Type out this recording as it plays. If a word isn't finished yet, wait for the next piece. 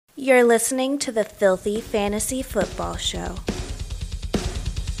You're listening to the Filthy Fantasy Football Show.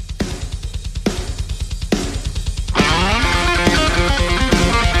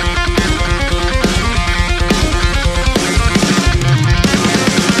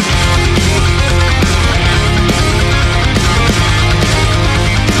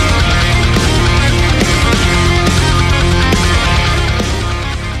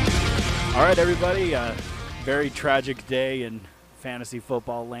 All right, everybody. Very tragic day in fantasy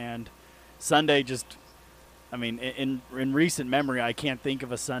football land. Sunday in recent memory, I can't think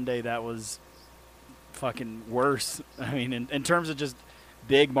of a Sunday that was fucking worse. I mean, in terms of just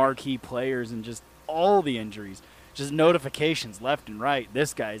big marquee players and just all the injuries, just notifications left and right.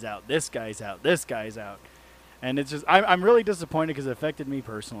 This guy's out, this guy's out, this guy's out. And it's just, I'm really disappointed because it affected me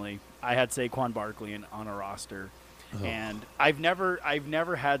personally. I had Saquon Barkley on a roster. Oh. And I've never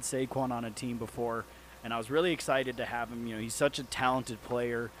had Saquon on a team before, and I was really excited to have him. You know, he's such a talented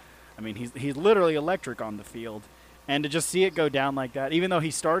player. I mean, he's literally electric on the field. And to just see it go down like that, even though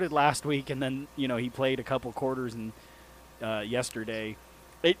he started last week and then, you know, he played a couple quarters and yesterday,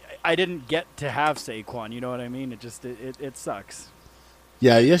 I didn't get to have Saquon, you know what I mean? It sucks.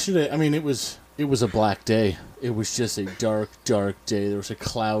 Yeah, yesterday, I mean, it was a black day. It was just a dark, dark day. There was a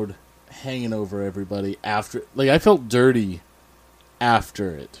cloud hanging over everybody after. Like, I felt dirty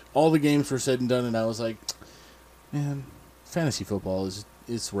after it. All the games were said and done, and I was like, man, fantasy football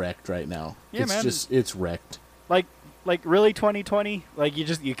is wrecked right now. Yeah, it's man. It's wrecked. Like really 2020? Like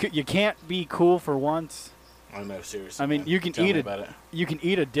you can't be cool for once. I know, seriously. I mean, man. you can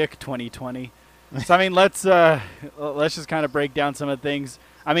eat a dick 2020. So I mean, let's just kind of break down some of the things.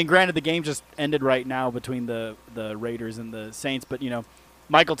 I mean, granted, the game just ended right now between the Raiders and the Saints, but you know,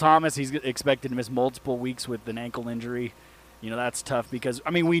 Michael Thomas, he's expected to miss multiple weeks with an ankle injury. You know, that's tough because,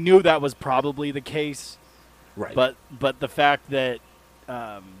 I mean, we knew that was probably the case. Right. But the fact that,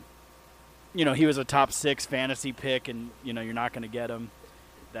 you know, he was a top 6 fantasy pick and, you know, you're not going to get him,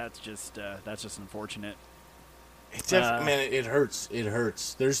 that's just unfortunate. Man, it hurts. It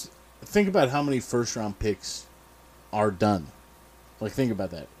hurts. Think about how many first-round picks are done. Like, think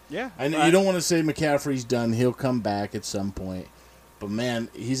about that. Yeah. You don't want to say McCaffrey's done. He'll come back at some point. But, man,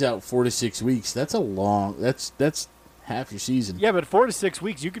 he's out 4 to 6 weeks. That's a long – that's half your season. Yeah, but 4 to 6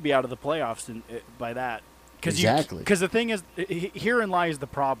 weeks, you could be out of the playoffs by that. Exactly. Because the thing is, herein lies the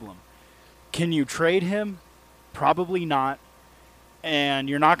problem. Can you trade him? Probably not. And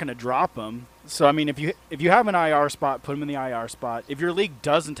you're not going to drop him. So, I mean, if you have an IR spot, put him in the IR spot. If your league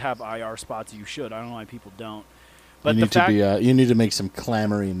doesn't have IR spots, you should. I don't know why people don't. But you need to make some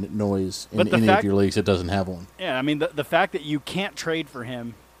clamoring noise in any of your leagues that doesn't have one. Yeah, I mean, the fact that you can't trade for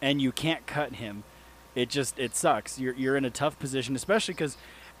him and you can't cut him, it sucks. You're in a tough position, especially because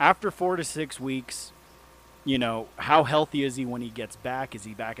after 4 to 6 weeks, you know, how healthy is he when he gets back? Is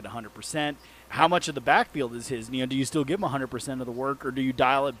he back at 100%? How much of the backfield is his? You know, do you still give him 100% of the work, or do you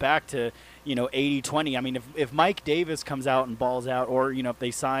dial it back to, you know, 80-20? I mean, if Mike Davis comes out and balls out, or, you know, if they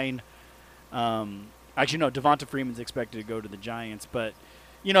sign actually, no, Devonta Freeman's expected to go to the Giants. But,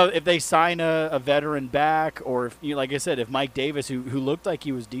 you know, if they sign a veteran back, or, if, you know, like I said, if Mike Davis, who looked like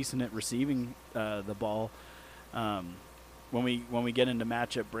he was decent at receiving the ball, when we get into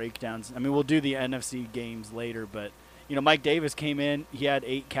matchup breakdowns, I mean, we'll do the NFC games later. But, you know, Mike Davis came in. He had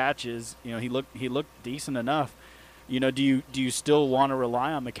 8 catches. You know, he looked decent enough. You know, do you still want to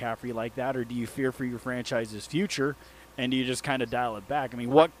rely on McCaffrey like that, or do you fear for your franchise's future? And you just kind of dial it back. I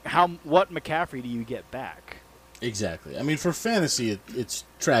mean, what McCaffrey do you get back? Exactly. I mean, for fantasy, it's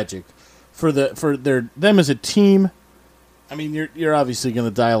tragic. For them as a team, I mean, you're obviously going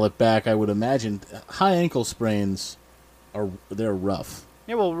to dial it back. I would imagine high ankle sprains they're rough.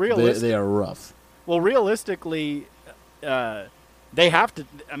 Yeah, well, they are rough. Well, realistically, they have to.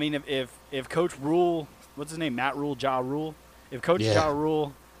 I mean, if Coach Rule, what's his name, Matt Rule, Ja Rule, if Coach Ja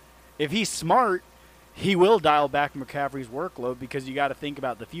Rule, if he's smart, he will dial back McCaffrey's workload, because you got to think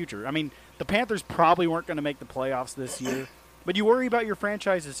about the future. I mean, the Panthers probably weren't going to make the playoffs this year, but you worry about your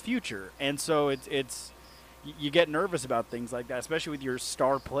franchise's future, and so it's you get nervous about things like that, especially with your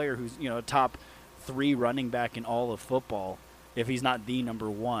star player who's, you know, a top 3 running back in all of football. If he's not the number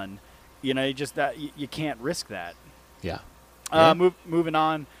 1, you know, you can't risk that. Yeah. Moving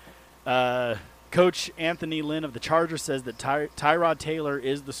on. Coach Anthony Lynn of the Chargers says that Tyrod Taylor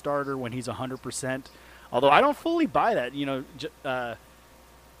is the starter when he's 100%. Although I don't fully buy that. You know,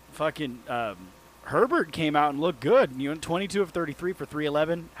 Herbert came out and looked good. You know, 22 of 33 for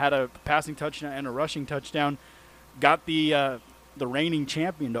 311, had a passing touchdown and a rushing touchdown, got the reigning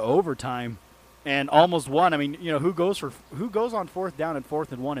champion to overtime, and almost won. I mean, you know, who goes on 4th down and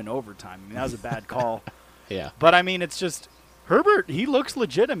 4th and 1 in overtime? I mean, that was a bad call. Yeah. But I mean, it's just Herbert, he looks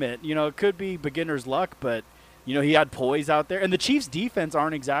legitimate. You know, it could be beginner's luck, but, you know, he had poise out there. And the Chiefs' defense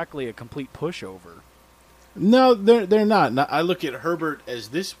aren't exactly a complete pushover. No, they're not. Now, I look at Herbert as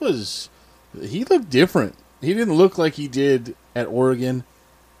he looked different. He didn't look like he did at Oregon.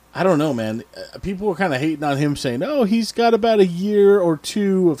 I don't know, man. People were kind of hating on him, saying, "Oh, he's got about a year or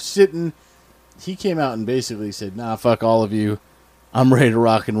two of sitting." He came out and basically said, "Nah, fuck all of you. I'm ready to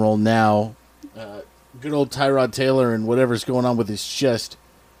rock and roll now." Good old Tyrod Taylor and whatever's going on with his chest,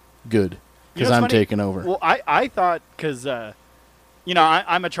 good, because I'm taking over. Well, I thought because you know,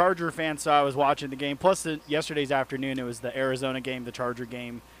 I'm a Charger fan, so I was watching the game. Plus, yesterday's afternoon, it was the Arizona game, the Charger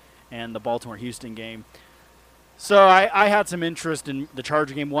game, and the Baltimore-Houston game. So I had some interest in the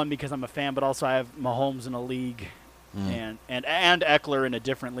Charger game, one, because I'm a fan, but also I have Mahomes in a league and Eckler in a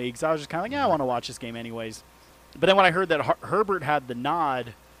different league. So I was just kind of like, yeah, I want to watch this game anyways. But then when I heard that Herbert had the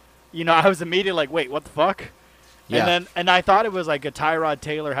nod, you know, I was immediately like, wait, what the fuck? Yeah. And I thought it was like a Tyrod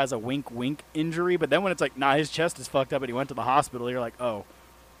Taylor has a wink injury, but then when it's like, nah, his chest is fucked up and he went to the hospital, you're like, oh,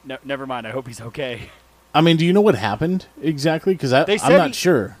 never mind. I hope he's okay. I mean, do you know what happened exactly? Because I'm not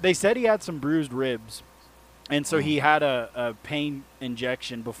sure. They said he had some bruised ribs, and so he had a pain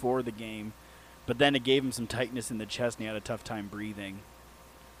injection before the game, but then it gave him some tightness in the chest and he had a tough time breathing.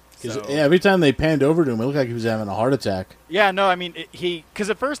 Because every time they panned over to him, it looked like he was having a heart attack. Yeah, no, I mean, because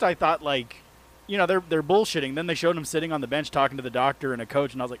at first I thought, like, you know, they're bullshitting. Then they showed him sitting on the bench talking to the doctor and a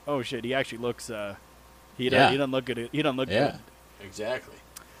coach, and I was like, oh shit, he actually looks. He doesn't look good. He doesn't look good. Exactly.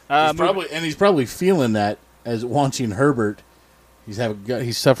 He's probably feeling that as watching Herbert.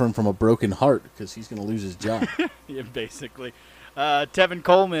 He's suffering from a broken heart because he's going to lose his job. Yeah, basically. Tevin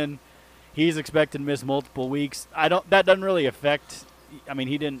Coleman, he's expected to miss multiple weeks. That doesn't really affect. I mean,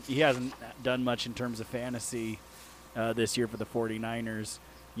 he hasn't done much in terms of fantasy this year for the 49ers.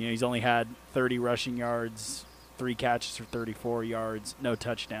 You know, he's only had 30 rushing yards, 3 catches for 34 yards, no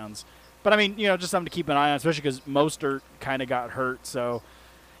touchdowns. But, I mean, you know, just something to keep an eye on, especially because Mostert kind of got hurt. So,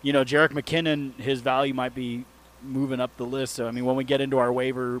 you know, Jerick McKinnon, his value might be moving up the list. So, I mean, when we get into our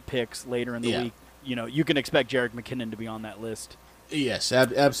waiver picks later in the week, you know, you can expect Jerick McKinnon to be on that list. Yes,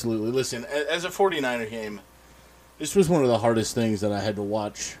 absolutely. Listen, as a 49er game, this was one of the hardest things that I had to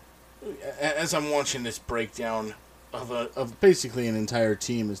watch. As I'm watching this breakdown of basically an entire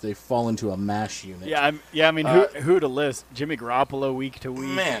team as they fall into a mash unit. Yeah. I mean, who to list? Jimmy Garoppolo week to week.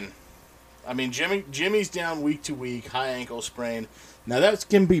 Man, I mean, Jimmy's down week to week, high ankle sprain. Now that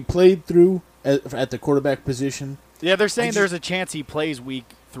can be played through at the quarterback position. Yeah, they're saying there's a chance he plays week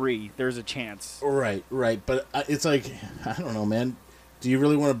 3. There's a chance. Right. But it's like, I don't know, man. Do you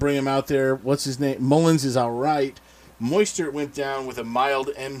really want to bring him out there? What's his name? Mullins is all right. Moistert went down with a mild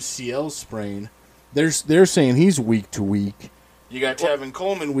MCL sprain. They're saying he's week to week. You got Tevin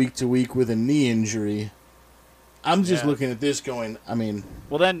Coleman week to week with a knee injury. I'm just looking at this going, I mean,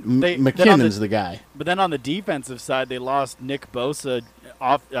 well, then McKinnon's the guy. But then on the defensive side, they lost Nick Bosa,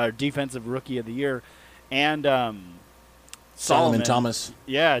 defensive rookie of the year, and Solomon Thomas.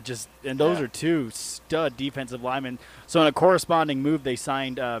 Yeah, and those are 2 stud defensive linemen. So in a corresponding move, they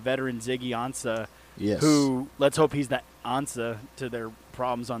signed veteran Ziggy Ansah, who, let's hope he's the Ansah to their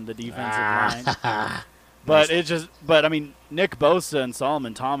problems on the defensive line. But I mean, Nick Bosa and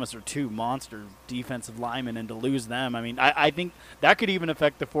Solomon Thomas are 2 monster defensive linemen, and to lose them, I mean, I think that could even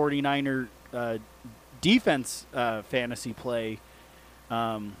affect the 49er defense fantasy play.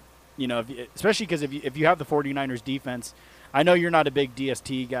 You know, especially because if you have the 49ers defense, I know you're not a big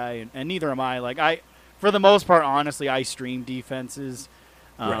DST guy, and neither am I. Like, for the most part, honestly, I stream defenses.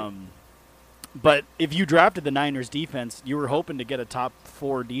 Right. But if you drafted the Niners defense, you were hoping to get a top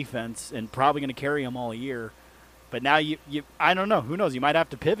 4 defense and probably going to carry them all year. But now you I don't know. Who knows? You might have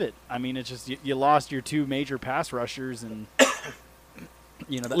to pivot. I mean, it's just you lost your 2 major pass rushers, and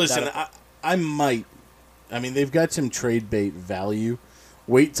you know. Listen, I might. I mean, they've got some trade bait value.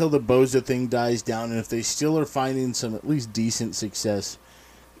 Wait till the Bosa thing dies down, and if they still are finding some at least decent success,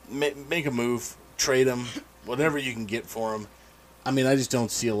 make a move, trade them, whatever you can get for them. I mean, I just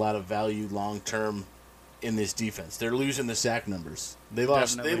don't see a lot of value long term in this defense. They're losing the sack numbers. They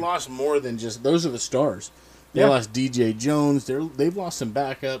lost more than just those are the stars. They lost DJ Jones. They've lost some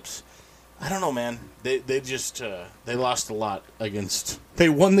backups. I don't know, man. They lost a lot against. They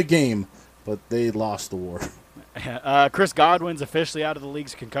won the game, but they lost the war. Chris Godwin's officially out of the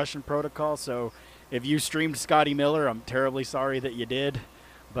league's concussion protocol. So if you streamed Scotty Miller, I'm terribly sorry that you did,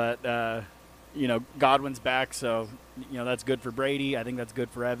 but. You know, Godwin's back, so, you know, that's good for Brady. I think that's good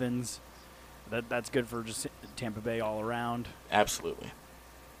for Evans. That's good for just Tampa Bay all around. Absolutely.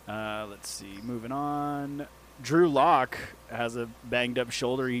 Let's see. Moving on. Drew Lock has a banged-up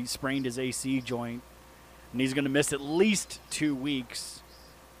shoulder. He sprained his AC joint and he's going to miss at least 2 weeks.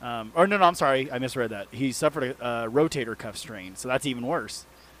 I'm sorry, I misread that. He suffered a rotator cuff strain, so that's even worse.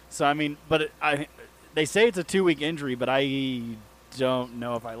 So I mean, but they say it's a 2-week injury, but I don't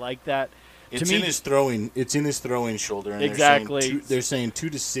know if I like that. It's in his throwing shoulder. And exactly. They're saying 2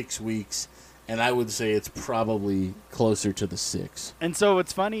 to 6 weeks, and I would say it's probably closer to the 6. And so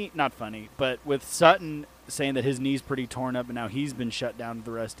it's not funny, but with Sutton saying that his knee's pretty torn up and now he's been shut down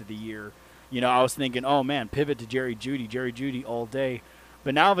the rest of the year, I was thinking, oh man, pivot to Jerry Jeudy all day.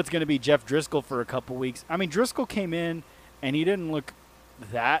 But now if it's going to be Jeff Driscoll for a couple weeks, I mean, Driscoll came in and he didn't look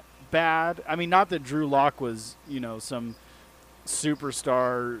that bad. I mean, not that Drew Lock was, some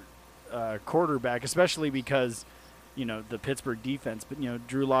superstar quarterback, especially because, the Pittsburgh defense. But,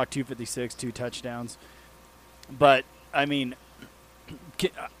 Drew Lock, 256, 2 touchdowns. But, I mean,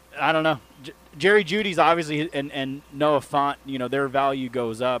 I don't know. Jerry Jeudy's obviously, and Noah Fant, their value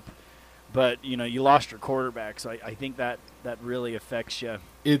goes up. But, you lost your quarterback, so I think that really affects you.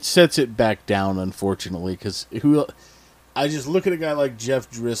 It sets it back down, unfortunately, because I just look at a guy like Jeff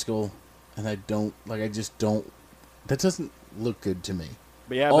Driscoll, and I just don't. That doesn't look good to me.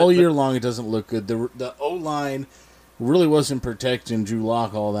 But yeah, all year long, it doesn't look good. The O-line really wasn't protecting Drew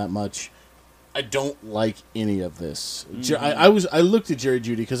Lock all that much. I don't like any of this. Mm-hmm. I looked at Jerry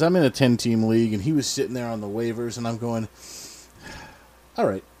Jeudy because I'm in a 10-team league, and he was sitting there on the waivers, and I'm going, all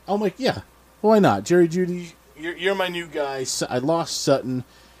right. I'm like, yeah, why not? Jerry Jeudy, you're my new guy. I lost Sutton,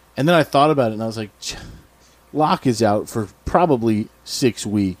 and then I thought about it, and I was like, Locke is out for probably 6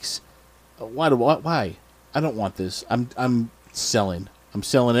 weeks. Why? I don't want this. I'm selling. I'm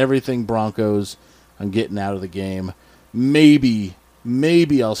selling everything Broncos. I'm getting out of the game. Maybe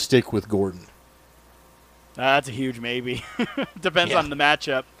I'll stick with Gordon. That's a huge maybe. Depends on the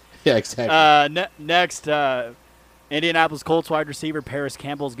matchup. Yeah, exactly. Next, Indianapolis Colts wide receiver Paris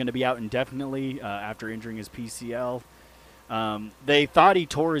Campbell is going to be out indefinitely after injuring his PCL. They thought he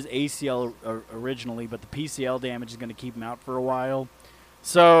tore his ACL originally, but the PCL damage is going to keep him out for a while.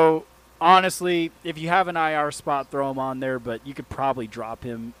 So, honestly, if you have an IR spot, throw him on there, but you could probably drop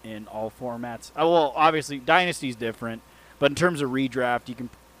him in all formats. Well, obviously, Dynasty's different, but in terms of redraft, you can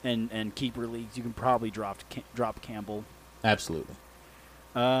and keeper leagues, you can probably drop Campbell. Absolutely.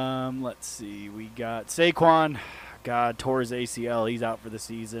 Let's see. We got Saquon. God, tore his ACL. He's out for the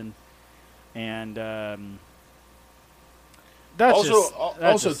season. And that's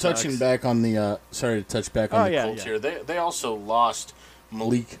also touching back on the sorry to touch back on the Colts here. They also lost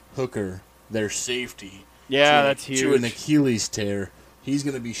Malik Hooker, their safety. Yeah, that's huge. To an Achilles tear. He's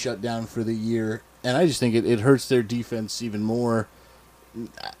going to be shut down for the year, and I just think it hurts their defense even more.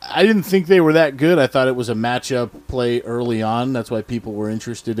 I didn't think they were that good. I thought it was a matchup play early on. That's why people were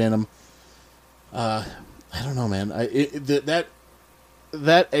interested in them. I don't know, man. That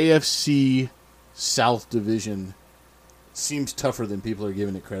AFC South division seems tougher than people are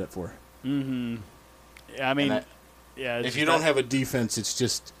giving it credit for. Mm-hmm. I mean, if you don't have a defense, it's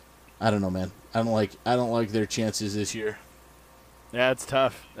just, I don't know, man. I don't like their chances this year. Yeah, it's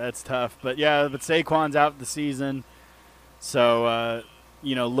tough. That's tough. But Saquon's out the season, so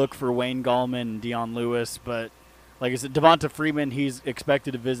look for Wayne Gallman and Dion Lewis. But like I said, Devonta Freeman, he's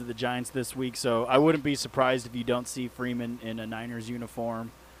expected to visit the Giants this week, so I wouldn't be surprised if you don't see Freeman in a Niners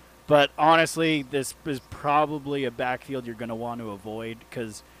uniform. But honestly, this is probably a backfield you're going to want to avoid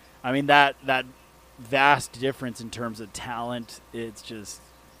because, I mean, that vast difference in terms of talent, it's just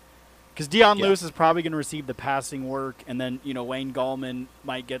 – because Dion Lewis is probably going to receive the passing work, and then, Wayne Gallman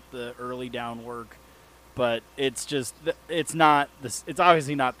might get the early down work. But it's just – it's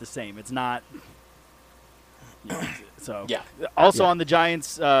obviously not the same. It's not – so yeah. Also on the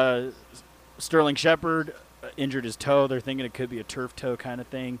Giants, Sterling Shepard injured his toe. They're thinking it could be a turf toe kind of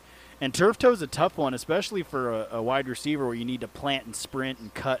thing. And turf toe is a tough one, especially for a wide receiver where you need to plant and sprint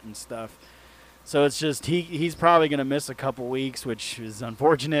and cut and stuff. So it's just he's probably going to miss a couple weeks, which is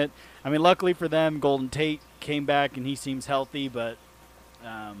unfortunate. I mean, luckily for them, Golden Tate came back and he seems healthy, but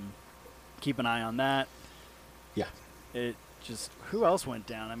keep an eye on that. Yeah. It just who else went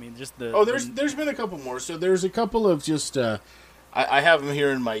down? I mean, just there's been a couple more. So there's a couple of just I have them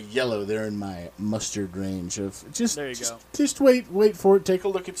here in my yellow. They're in my mustard range of just. There you go. Just wait for it. Take a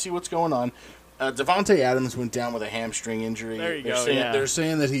look and see what's going on. Devontae Adams went down with a hamstring injury. There you go. They're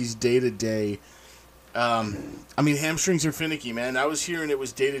saying that he's day to day. I mean, hamstrings are finicky, man. I was hearing it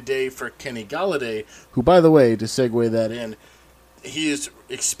was day to day for Kenny Golladay, who, by the way, to segue that in, he is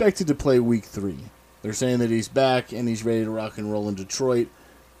expected to play Week 3. They're saying that he's back and he's ready to rock and roll in Detroit.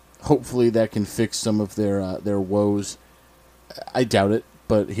 Hopefully, that can fix some of their woes. I doubt it,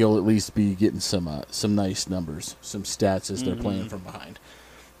 but he'll at least be getting some nice numbers, some stats as they're playing from behind.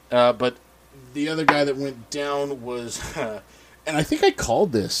 But the other guy that went down was, and I think I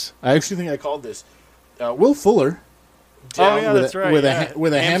called this. I actually think I called this. Will Fuller. Down that's right.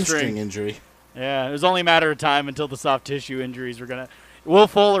 With a hamstring injury. Yeah, it was only a matter of time until the soft tissue injuries were gonna. Will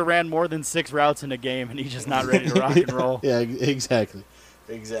Fuller ran more than 6 routes in a game, and he's just not ready to rock and roll. Yeah, exactly.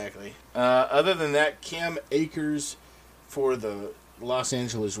 Other than that, Cam Akers for the Los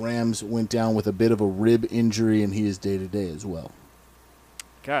Angeles Rams went down with a bit of a rib injury, and he is day-to-day as well.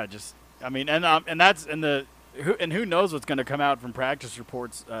 God, who knows what's going to come out from practice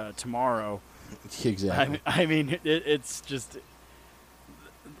reports tomorrow. Exactly. I mean, it's just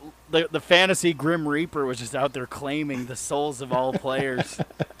the fantasy Grim Reaper was just out there claiming the souls of all players.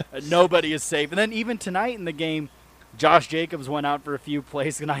 Nobody is safe. And then even tonight in the game, Josh Jacobs went out for a few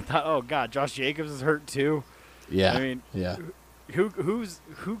plays, and I thought, oh God, Josh Jacobs is hurt too. Yeah. I mean, yeah. Who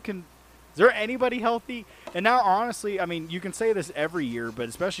can? Is there anybody healthy? And now, honestly, I mean, you can say this every year, but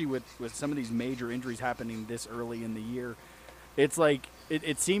especially with some of these major injuries happening this early in the year, it's like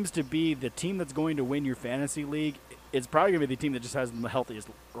it seems to be the team that's going to win your fantasy league. It's probably going to be the team that just has the healthiest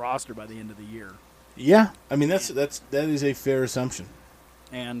roster by the end of the year. Yeah, I mean that is a fair assumption.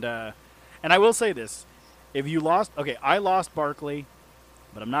 And I will say this: if you lost, I lost Barkley,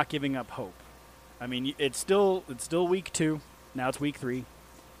 but I'm not giving up hope. I mean, it's still week 2. Now it's week 3.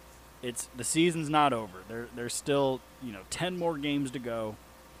 The season's not over. There's still 10 more games to go.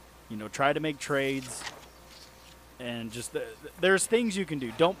 Try to make trades, and just there's things you can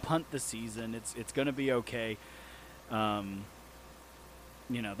do. Don't punt the season. It's going to be okay.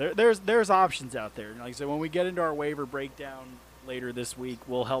 There's options out there. Like I said, when we get into our waiver breakdown later this week,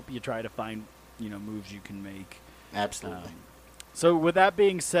 we'll help you try to find moves you can make. Absolutely. So with that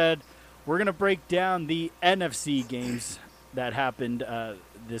being said, we're going to break down the NFC games that happened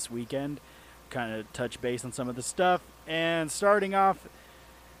this weekend, kind of touch base on some of the stuff. And starting off,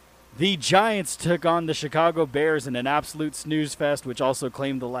 the Giants took on the Chicago Bears in an absolute snooze fest, which also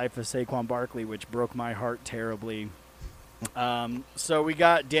claimed the life of Saquon Barkley, which broke my heart terribly. So we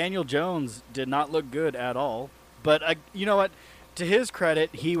got Daniel Jones did not look good at all. But you know what? To his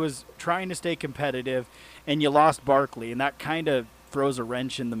credit, he was trying to stay competitive, and you lost Barkley, and that kind of throws a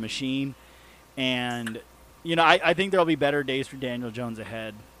wrench in the machine. And, I think there'll be better days for Daniel Jones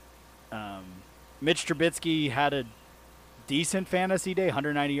ahead. Mitch Trubisky had a decent fantasy day,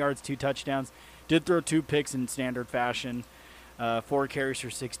 190 yards, 2 touchdowns. Did throw 2 picks in standard fashion, 4 carries for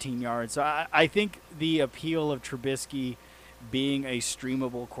 16 yards. So I think the appeal of Trubisky being a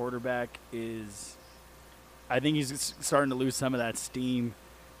streamable quarterback is – I think he's starting to lose some of that steam.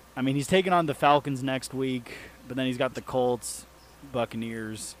 I mean, he's taking on the Falcons next week, but then he's got the Colts,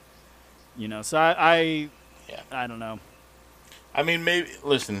 Buccaneers. So I don't know. I mean, maybe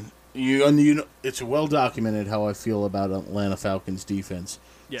listen. It's well documented how I feel about Atlanta Falcons defense.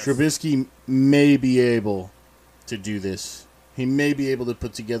 Yes. Trubisky may be able to do this. He may be able to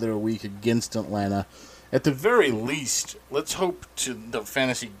put together a week against Atlanta. At the very least, let's hope to the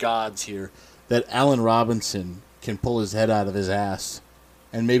fantasy gods here that Allen Robinson can pull his head out of his ass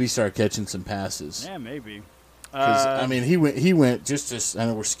and maybe start catching some passes. Yeah, maybe. Because I mean, he went just. I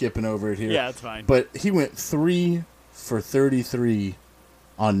know we're skipping over it here. Yeah, it's fine. But he went 3 for 33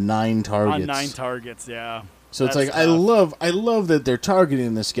 on 9 targets. On 9 targets, yeah. So it's like tough. I love that they're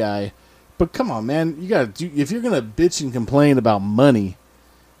targeting this guy, but come on, man, you got to if you're gonna bitch and complain about money,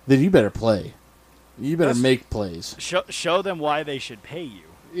 then you better play. You better make plays. Show them why they should pay you.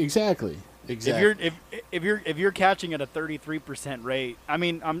 Exactly. If you're catching at a 33% rate, I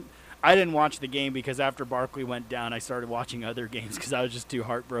mean, I didn't watch the game because after Barkley went down, I started watching other games because I was just too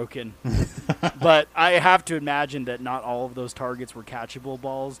heartbroken. But I have to imagine that not all of those targets were catchable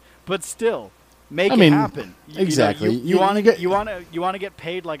balls, but still, it happen. Exactly. You want to get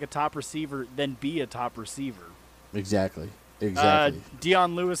paid like a top receiver, then be a top receiver. Exactly.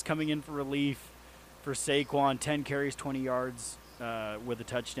 Dion Lewis coming in for relief for Saquon, 10 carries, 20 yards with a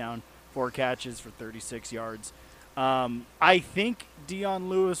touchdown, 4 catches for 36 yards. I think Dion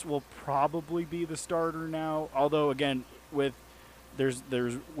Lewis will probably be the starter now, although again,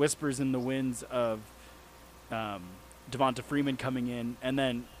 there's whispers in the winds of Devonta Freeman coming in, and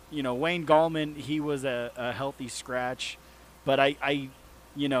then Wayne Gallman, he was a healthy scratch, but I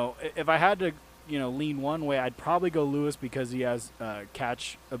if I had to lean one way, I'd probably go Lewis because he has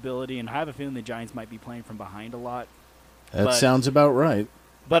catch ability, and I have a feeling the Giants might be playing from behind a lot. That sounds about right.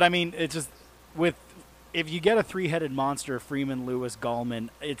 But I mean, it's just if you get a 3-headed monster, Freeman, Lewis, Gallman,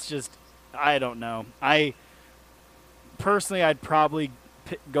 it's just I don't know. Personally, I'd probably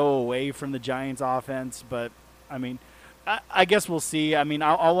go away from the Giants' offense, but I mean, I guess we'll see. I mean,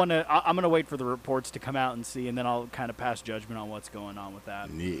 I'm gonna wait for the reports to come out and see, and then I'll kind of pass judgment on what's going on with that.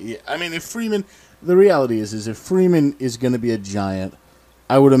 Yeah, I mean, if Freeman, the reality is if Freeman is going to be a Giant,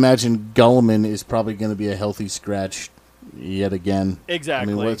 I would imagine Gulliman is probably going to be a healthy scratch yet again.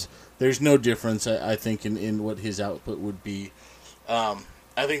 Exactly. I mean, there's no difference, I think, in what his output would be.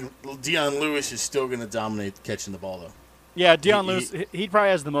 I think Dion Lewis is still going to dominate catching the ball, though. Yeah, Dion Lewis, he probably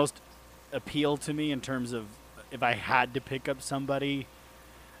has the most appeal to me in terms of if I had to pick up somebody,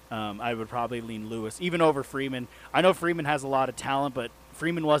 I would probably lean Lewis, even over Freeman. I know Freeman has a lot of talent, but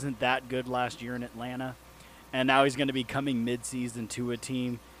Freeman wasn't that good last year in Atlanta, and now he's going to be coming midseason to a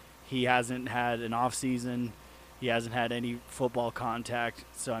team. He hasn't had an offseason. He hasn't had any football contact,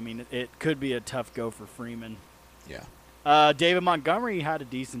 so, I mean, it could be a tough go for Freeman. Yeah. David Montgomery had a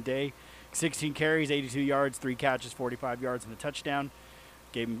decent day. 16 carries, 82 yards, 3 catches, 45 yards, and a touchdown.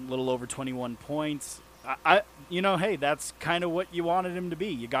 Gave him a little over 21 points. Hey, that's kind of what you wanted him to be.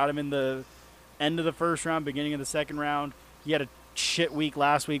 You got him in the end of the first round, beginning of the second round. He had a shit week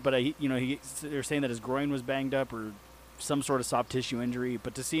last week, but they're saying that his groin was banged up or some sort of soft tissue injury.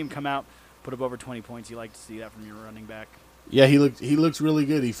 But to see him come out, put up over 20 points, you like to see that from your running back. Yeah, he looked really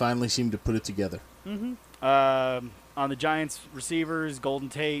good. He finally seemed to put it together. Mm-hmm. On the Giants receivers, Golden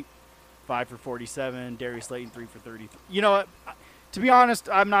Tate, 5 for 47. Darius Slayton, 3 for 30. You know what? To be honest,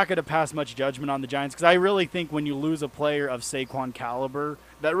 I'm not going to pass much judgment on the Giants because I really think when you lose a player of Saquon caliber,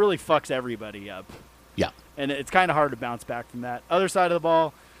 that really fucks everybody up. Yeah. And it's kind of hard to bounce back from that. Other side of the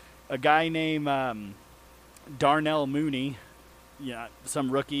ball, a guy named Darnell Mooney,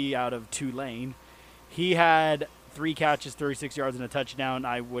 some rookie out of Tulane. He had 3 catches, 36 yards, and a touchdown.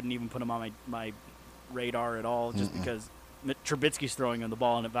 I wouldn't even put him on my radar at all just because Trubisky's throwing him the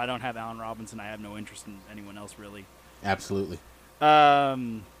ball, and if I don't have Allen Robinson, I have no interest in anyone else really. Absolutely.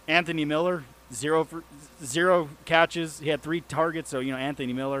 Anthony Miller, 0 catches. He had 3 targets, so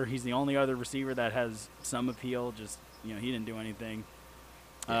Anthony Miller, he's the only other receiver that has some appeal. Just he didn't do anything.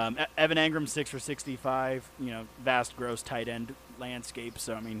 Evan Engram, 6 for 65. Vast, gross tight end landscape.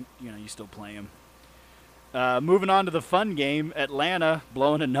 So I mean, you still play him. Moving on to the fun game, Atlanta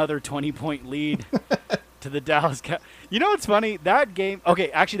blowing another 20-point lead to the Dallas Cowboys. You know what's funny? That game. Okay,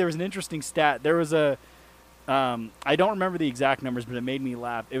 actually, there was an interesting stat. There was a. I don't remember the exact numbers, but it made me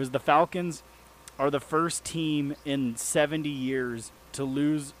laugh. It was the Falcons are the first team in 70 years to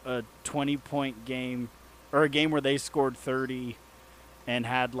lose a 20-point game or a game where they scored 30 and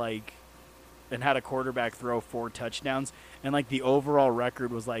had a quarterback throw 4 touchdowns, and the overall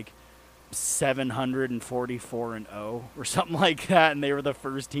record was 744-0 or something like that, and they were the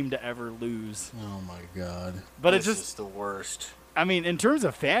first team to ever lose. Oh my God! But this it's just is the worst. I mean, in terms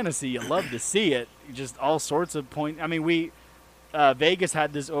of fantasy, you love to see it. Just all sorts of points. I mean, Vegas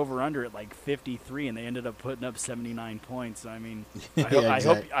had this over/under at 53, and they ended up putting up 79 points. I mean, I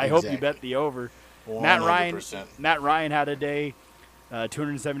hope you bet the over. 100%. Matt Ryan had a day,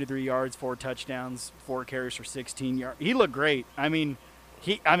 273 yards, 4 touchdowns, 4 carries for 16 yards. He looked great. I mean,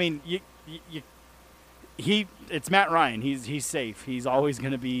 it's Matt Ryan. He's safe. He's always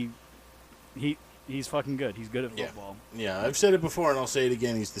going to be. He's fucking good. He's good at football. Yeah, I've said it before, and I'll say it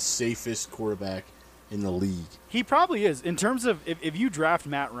again. He's the safest quarterback in the league. He probably is. In terms of if you draft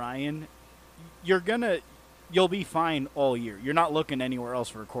Matt Ryan, you'll be fine all year. You're not looking anywhere else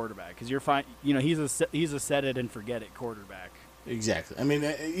for a quarterback because you're fine. He's a set it and forget it quarterback. Exactly. I mean,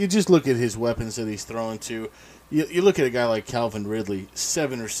 you just look at his weapons that he's throwing to. You look at a guy like Calvin Ridley,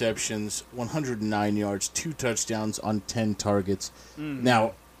 7 receptions, 109 yards, 2 touchdowns on 10 targets. Mm-hmm.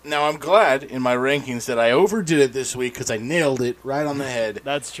 Now, I'm glad in my rankings that I overdid it this week because I nailed it right on the head.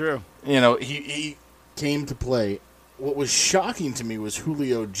 That's true. He came to play. What was shocking to me was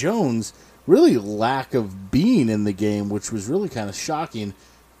Julio Jones' really lack of being in the game, which was really kind of shocking.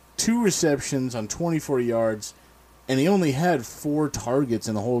 2 receptions on 24 yards, and he only had 4 targets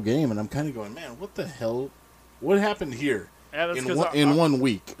in the whole game. And I'm kind of going, man, what the hell? What happened here in 1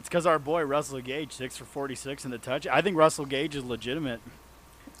 week? It's because our boy Russell Gage, 6 for 46 in the touch. I think Russell Gage is legitimate.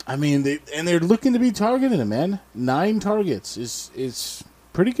 I mean, they're looking to be targeting him, man. 9 targets is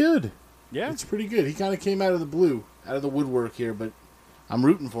pretty good. Yeah, it's pretty good. He kind of came out of the woodwork here, but I'm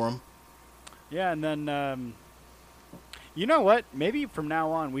rooting for him. Yeah, and then you know what? Maybe from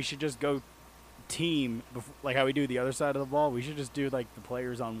now on we should just go team, like how we do the other side of the ball. We should just do the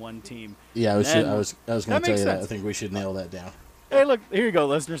players on one team. Yeah, I was going to tell you that. I think we should nail that down. Hey, look, here you go,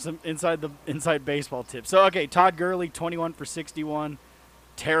 listeners. Some inside baseball tips. So, okay, Todd Gurley, 21 for 61.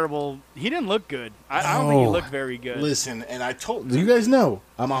 Terrible. He didn't look good. I don't think he looked very good. Listen, and I told you guys know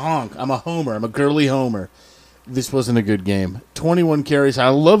I'm a honk. I'm a homer. I'm a Gurley homer. This wasn't a good game. 21 carries. I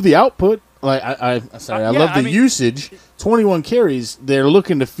love the output. Like I sorry, I Yeah, love the I mean- usage. 21 carries. They're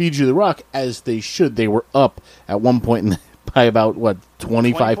looking to feed you the rock as they should. They were up at one point by about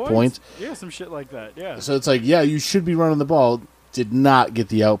 25 20 points. Yeah, some shit like that. Yeah. So it's like, yeah, you should be running the ball. Did not get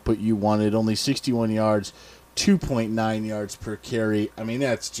the output you wanted. Only 61 yards, 2.9 yards per carry. I mean,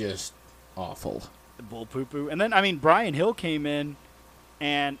 that's just awful. Bull poo poo. And then I mean Brian Hill came in,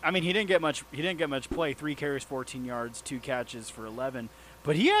 and I mean he didn't get much. He didn't get much play. 3 carries, 14 yards, 2 catches for 11.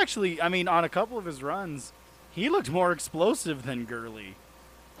 But he actually, I mean, on a couple of his runs, he looked more explosive than Gurley.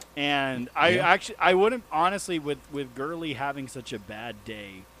 And I wouldn't honestly with Gurley having such a bad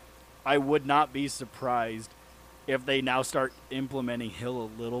day, I would not be surprised if they now start implementing Hill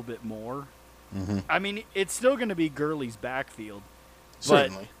a little bit more. Mm-hmm. I mean, it's still going to be Gurley's backfield.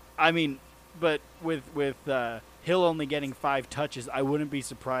 Certainly. I mean, but with Hill only getting 5 touches, I wouldn't be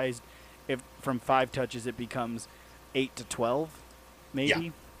surprised if from 5 touches it becomes 8 to 12,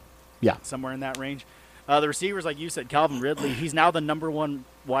 maybe. Yeah. Somewhere in that range. The receivers, like you said, Calvin Ridley, he's now the number 1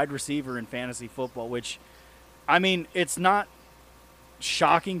 wide receiver in fantasy football, which, I mean, it's not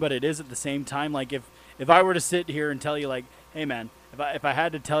shocking, but it is at the same time. Like, if I were to sit here and tell you, like, hey, man, if I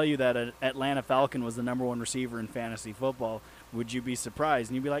had to tell you that an Atlanta Falcon was the number 1 receiver in fantasy football, would you be surprised?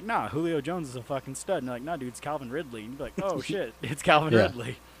 And you'd be like, nah, Julio Jones is a fucking stud. And you're like, nah, dude, it's Calvin Ridley. And you'd be like, oh, shit, it's Calvin Yeah.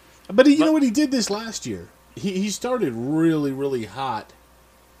 Ridley. But you know what? He did this last year. He started really, really hot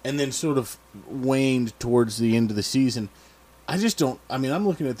and then sort of waned towards the end of the season. I just don't – I mean, I'm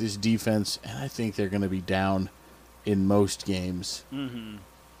looking at this defense, and I think they're going to be down in most games. Mm-hmm.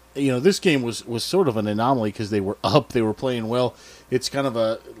 You know, this game was sort of an anomaly because they were up. They were playing well. It's kind of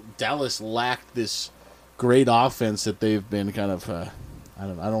a – Dallas lacked this great offense that they've been kind of I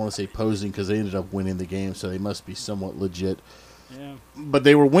don't want to say posing because they ended up winning the game, so they must be somewhat legit. Yeah. But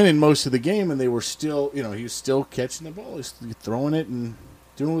they were winning most of the game, and they were still, you know, he was still catching the ball. He's throwing it and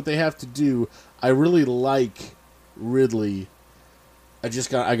doing what they have to do. I really like Ridley. I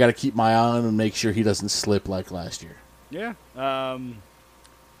got to keep my eye on him and make sure he doesn't slip like last year. Yeah.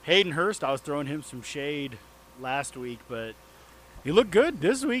 Hayden Hurst, I was throwing him some shade last week, but he looked good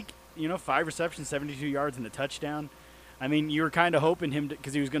this week. You know, 5 receptions, 72 yards, and a touchdown. I mean, you were kind of hoping him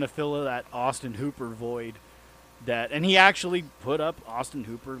because he was going to fill that Austin Hooper void. And he actually put up Austin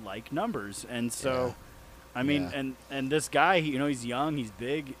Hooper-like numbers. And so, I mean, and this guy, you know, he's young, he's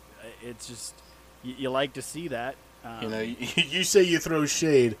big. It's just, you like to see that. You know, you say you throw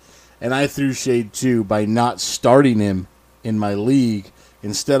shade, and I threw shade too by not starting him in my league.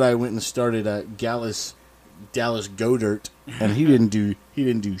 Instead, I went and started Dallas Goedert, and he didn't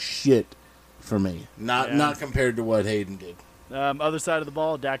do shit for me. Not compared to what Hayden did. Other side of the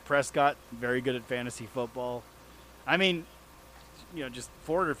ball, Dak Prescott, very good at fantasy football. I mean, you know, just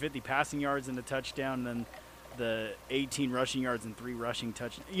 450 passing yards and a touchdown, and then the 18 rushing yards and 3 rushing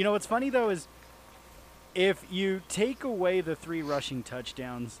touchdowns. You know what's funny, though, is if you take away the 3 rushing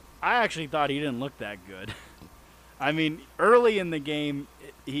touchdowns, I actually thought he didn't look that good. I mean, early in the game,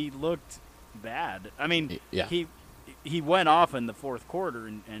 he looked bad. I mean, he went off in the fourth quarter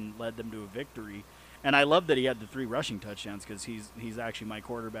and led them to a victory. And I love that he had the 3 rushing touchdowns because he's actually my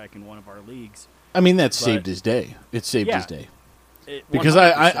quarterback in one of our leagues. I mean, that saved his day. It saved his day. Because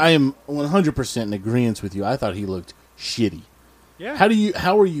 100%. I am 100% in agreement with you. I thought he looked shitty. Yeah.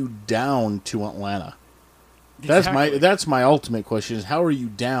 How are you down to Atlanta? Exactly. That's my ultimate question is how are you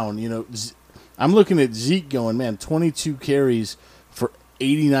down? You know, I'm looking at Zeke going, man, 22 carries for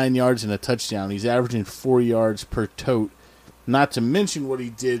 89 yards and a touchdown. He's averaging 4 yards per tote. Not to mention what he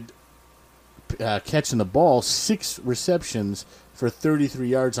did catching the ball, 6 receptions for 33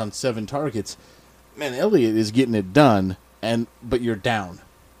 yards on 7 targets. Man, Elliott is getting it done, but you're down.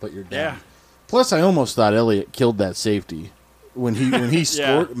 Yeah. Plus, I almost thought Elliott killed that safety when he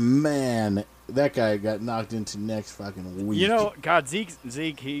scored. Yeah. Man, that guy got knocked into next fucking week. You know, God,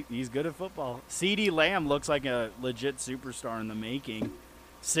 Zeke, he's good at football. CeeDee Lamb looks like a legit superstar in the making.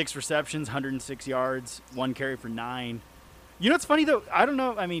 6 receptions, 106 yards, 1 carry for 9. You know what's funny, though? I don't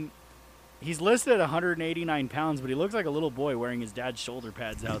know. I mean, he's listed at 189 pounds, but he looks like a little boy wearing his dad's shoulder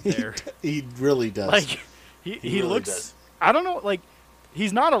pads out there. He really does. Like, he really looks, does. I don't know, like,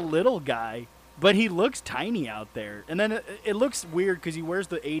 he's not a little guy, but he looks tiny out there. And then it looks weird because he wears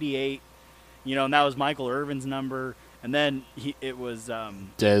the 88, you know, and that was Michael Irvin's number. And then it was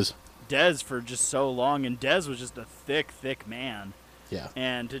Dez for just so long, and Dez was just a thick man. Yeah.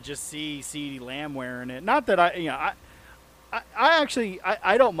 And to just see CeeDee Lamb wearing it, not that I actually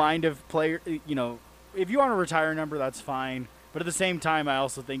don't mind if player, you know, if you want to retire a number, that's fine. But at the same time, I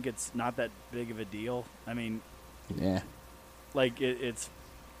also think it's not that big of a deal. I mean, yeah. like it's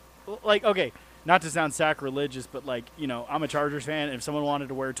like, okay, not to sound sacrilegious, but like, I'm a Chargers fan. If someone wanted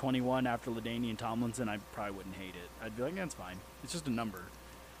to wear 21 after LaDainian Tomlinson, I probably wouldn't hate it. I'd be like, that's fine. It's just a number.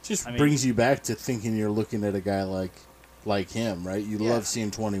 Just brings you back to thinking you're looking at a guy like him, right? You love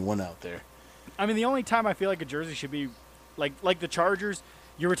seeing 21 out there. I mean, the only time I feel like a jersey should be like the Chargers,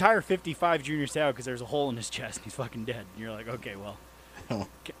 you retire 55 Junior Seau because there's a hole in his chest and he's fucking dead. And you're like, okay, well,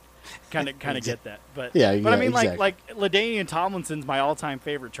 kind of get that. But I mean, exactly. like LaDainian Tomlinson's my all-time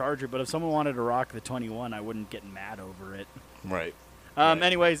favorite Charger, but if someone wanted to rock the 21, I wouldn't get mad over it. Right.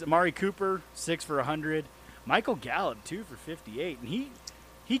 Anyways, Amari Cooper, 6 for 100. Michael Gallup, 2 for 58. And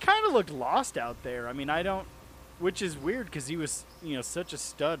he kind of looked lost out there. I mean, which is weird because he was, such a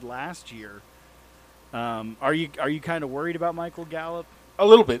stud last year. Are you kind of worried about Michael Gallup? A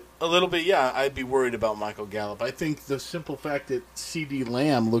little bit, yeah. I'd be worried about Michael Gallup. I think the simple fact that CeeDee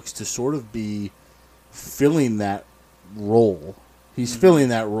Lamb looks to sort of be filling that role. He's filling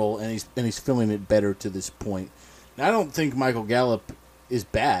that role, and he's filling it better to this point. Now, I don't think Michael Gallup is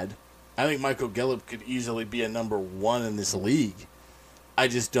bad. I think Michael Gallup could easily be a number 1 in this league. I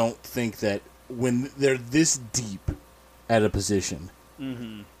just don't think that when they're this deep at a position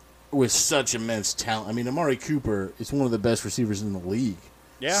with such immense talent. I mean, Amari Cooper is one of the best receivers in the league.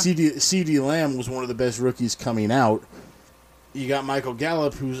 Yeah. CeeDee Lamb was one of the best rookies coming out. You got Michael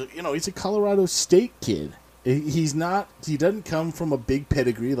Gallup, who's, he's a Colorado State kid. He doesn't come from a big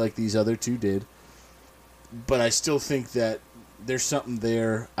pedigree like these other two did. But I still think that there's something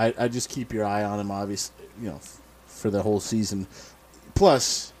there. I just keep your eye on him, obviously, for the whole season.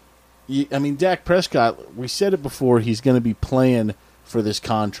 Plus, Dak Prescott, we said it before, he's going to be playing for this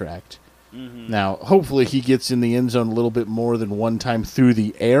contract. Now, hopefully he gets in the end zone a little bit more than one time through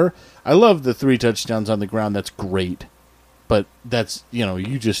the air. I love the 3 touchdowns on the ground. That's great. But that's,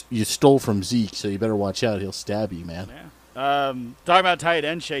 you stole from Zeke, so you better watch out. He'll stab you, man. Yeah. Talking about tight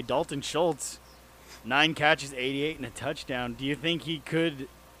end, Shay, Dalton Schultz, 9 catches, 88 and a touchdown. Do you think he could,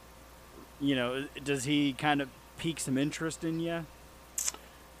 does he kind of pique some interest in you?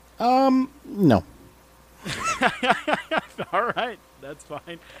 No. All right, that's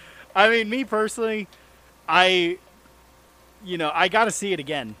fine. I mean, me personally, I got to see it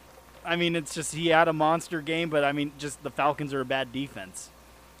again. I mean, it's just he had a monster game, but I mean, just the Falcons are a bad defense.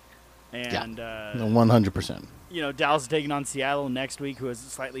 And 100%. Dallas is taking on Seattle next week, who has a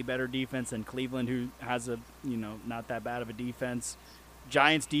slightly better defense than Cleveland, who has a not that bad of a defense.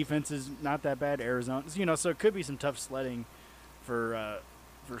 Giants defense is not that bad. Arizona, so it could be some tough sledding for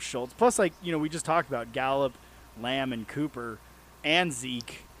Schultz. Plus, we just talked about Gallup, Lamb, and Cooper, and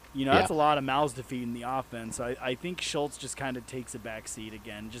Zeke. That's a lot of mouths to feed in the offense. I think Schultz just kind of takes a back seat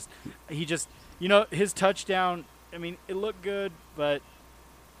again. His touchdown, I mean, it looked good, but,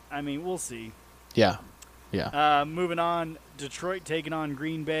 I mean, we'll see. Yeah. Moving on, Detroit taking on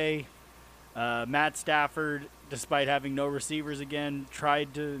Green Bay. Matt Stafford, despite having no receivers again,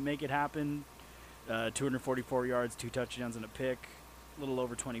 tried to make it happen. 244 yards, 2 touchdowns, and a pick. A little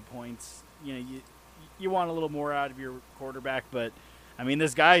over 20 points. You want a little more out of your quarterback, but I mean,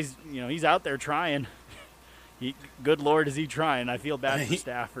 this guy's, he's out there trying. Good Lord, is he trying? I feel bad for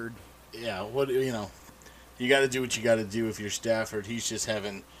Stafford. Yeah, you got to do what you got to do if you're Stafford. He's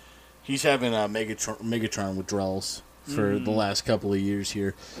having Megatron withdrawals for the last couple of years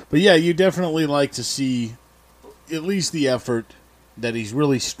here. But yeah, you definitely like to see at least the effort that he's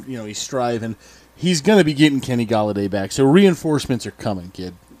really, he's striving. He's going to be getting Kenny Golladay back, so reinforcements are coming,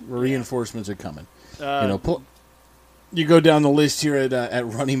 kid. Reinforcements are coming. You go down the list here at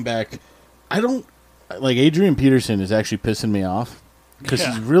running back. I don't like Adrian Peterson is actually pissing me off because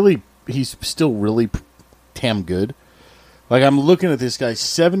he's still really damn good. Like, I'm looking at this guy,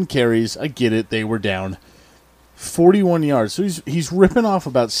 7 carries. I get it, they were down 41 yards, so he's ripping off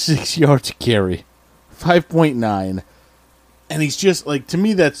about 6 yards a carry, 5.9. And he's just, to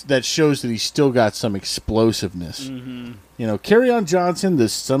me, that shows that he's still got some explosiveness. Kerryon Johnson,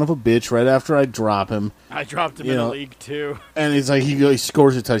 this son of a bitch, right after I drop him. I dropped him in the league, too. And it's like he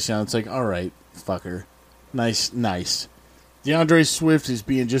scores a touchdown. It's like, all right, fucker. Nice. DeAndre Swift is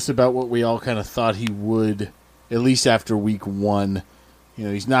being just about what we all kind of thought he would, at least after week 1.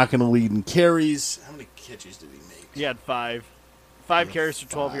 He's not going to lead in carries. How many catches did he make? He had 5. 5 carries for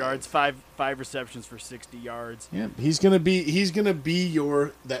 12 yards, 5 receptions for 60 yards. Yeah, he's gonna be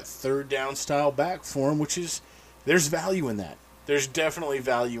that third down style back for him, which is there's value in that. There's definitely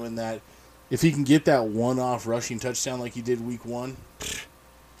value in that. If he can get that one-off rushing touchdown like he did week 1,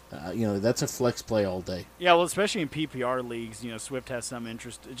 that's a flex play all day. Yeah, well, especially in PPR leagues, Swift has some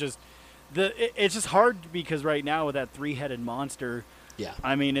interest. It's just hard because right now with that 3-headed monster. Yeah.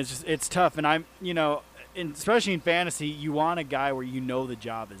 I mean, it's tough, and especially in fantasy, you want a guy where the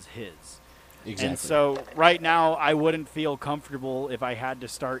job is his. Exactly. And so right now, I wouldn't feel comfortable if I had to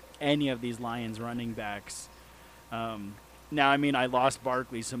start any of these Lions running backs. Now, I mean, I lost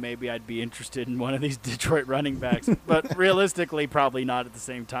Barkley, so maybe I'd be interested in one of these Detroit running backs. But realistically, probably not at the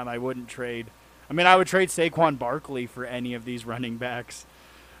same time. I wouldn't trade. I mean, I would trade Saquon Barkley for any of these running backs.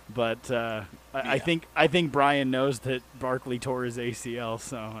 But I think Brian knows that Barkley tore his ACL,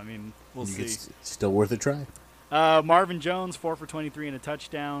 so, I mean, we'll see. It's still worth a try. Marvin Jones, 4 for 23 and a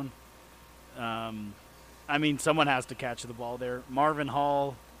touchdown. I mean, someone has to catch the ball there. Marvin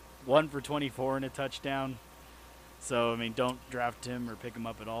Hall, 1 for 24 and a touchdown. So, I mean, don't draft him or pick him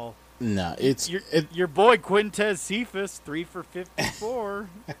up at all. No, your boy Quintez Cephas, 3 for 54.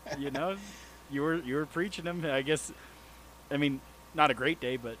 You know, you were preaching him. I guess. I mean, not a great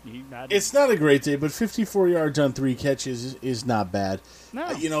day, but he had. It's not a great day, but 54 yards on 3 catches is not bad.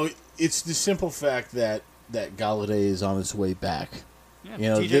 No, it's the simple fact that Galladay is on his way back.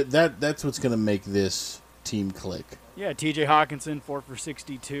 Yeah, that's what's going to make this team click. Yeah, T.J. Hawkinson, 4 for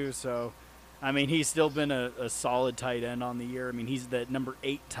 62. So, I mean, he's still been a solid tight end on the year. I mean, he's the number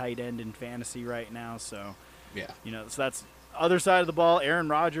 8 tight end in fantasy right now. So, yeah, so that's other side of the ball. Aaron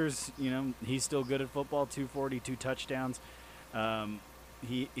Rodgers, he's still good at football. 242 touchdowns.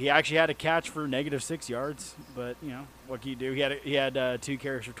 He actually had a catch for -6 yards, but what can you do? He had 2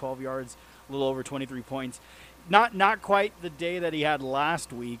 carries for 12 yards, a little over 23 points. Not quite the day that he had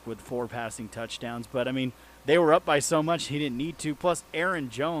last week with 4 passing touchdowns, but I mean they were up by so much he didn't need to. Plus Aaron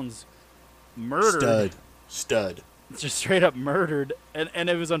Jones murdered stud, just straight up murdered, and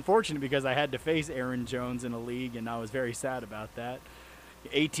it was unfortunate because I had to face Aaron Jones in a league, and I was very sad about that.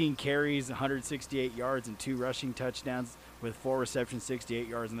 18 carries, 168 yards, and 2 rushing touchdowns with 4 receptions, 68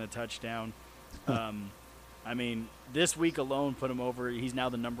 yards, and a touchdown. I mean, this week alone put him over. He's now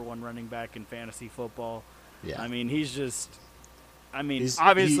the number 1 running back in fantasy football. Yeah. I mean, he's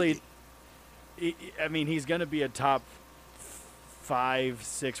obviously, he's going to be a top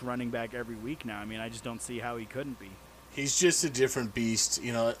 5-6 running back every week now. I mean, I just don't see how he couldn't be. He's just a different beast.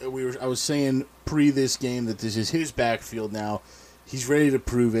 I was saying pre this game that this is his backfield now. He's ready to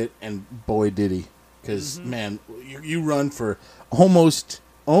prove it, and boy did he. Because, man, you run for almost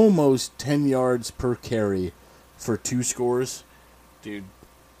 10 yards per carry for 2 scores. Dude,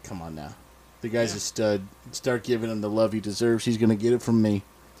 come on now. The guy's a stud. Start giving him the love he deserves. He's going to get it from me.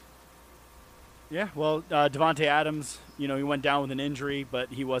 Yeah, well, Devontae Adams, he went down with an injury, but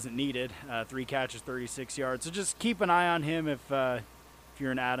he wasn't needed. 3 catches, 36 yards. So just keep an eye on him if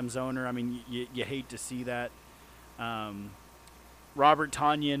you're an Adams owner. I mean, you hate to see that. Robert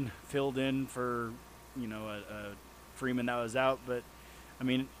Tonyan filled in for, a Freeman that was out. But, I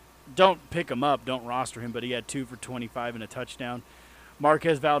mean, don't pick him up. Don't roster him. But he had 2 for 25 and a touchdown.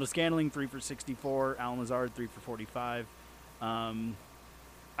 Marquez Valdes-Scantling, 3 for 64. Alan Lazard, 3 for 45.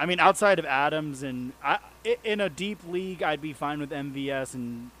 I mean, outside of Adams, and in a deep league, I'd be fine with MVS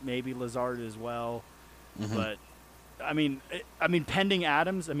and maybe Lazard as well. Mm-hmm. But, I mean, pending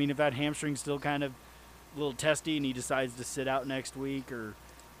Adams, I mean, if that hamstring's still kind of a little testy and he decides to sit out next week or,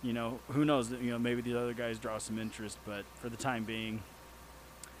 who knows, maybe the other guys draw some interest. But for the time being.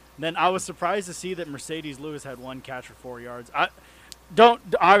 Then I was surprised to see that Mercedes Lewis had 1 catch for 4 yards.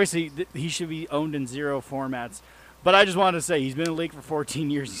 Obviously, he should be owned in 0 formats. But I just wanted to say, he's been in the league for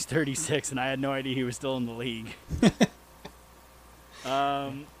 14 years. He's 36, and I had no idea he was still in the league.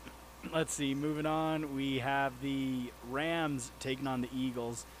 Let's see. Moving on, we have the Rams taking on the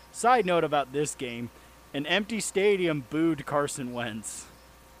Eagles. Side note about this game, an empty stadium booed Carson Wentz.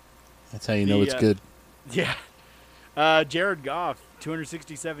 That's how you know it's good. Yeah. Jared Goff,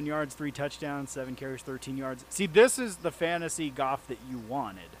 267 yards, 3 touchdowns, 7 carries, 13 yards. See, this is the fantasy Goff that you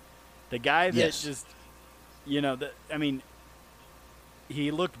wanted. The guy that just, I mean,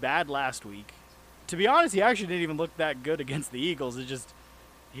 he looked bad last week. To be honest, he actually didn't even look that good against the Eagles. It just,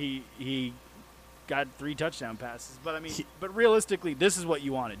 he got 3 touchdown passes. But, I mean, but realistically, this is what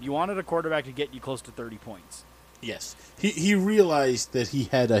you wanted. You wanted a quarterback to get you close to 30 points. Yes. He realized that he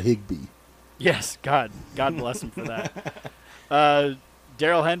had a Higbee. Yes, God bless him for that.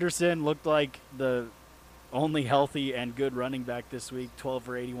 Darrell Henderson looked like the only healthy and good running back this week. 12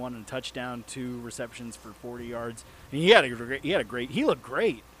 for 81 and a touchdown, 2 receptions for 40 yards. And he looked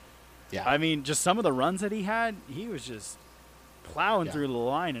great. Yeah. I mean, just some of the runs that he had, he was just plowing through the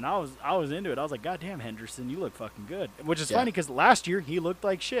line, and I was into it. I was like, God damn, Henderson, you look fucking good. Which is funny because last year he looked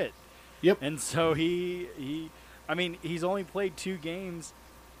like shit. Yep. And so he's only played 2 games,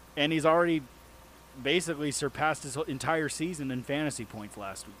 and he's already basically surpassed his entire season in fantasy points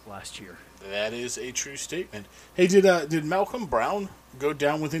last year. That is a true statement. Hey, did Malcolm Brown go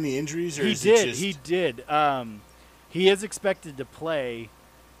down with any injuries? Or He did. He is expected to play.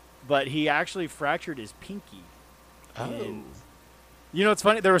 but he actually fractured his pinky. Oh. And, you know, it's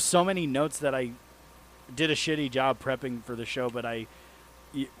funny. There were so many notes that I did a shitty job prepping for the show, but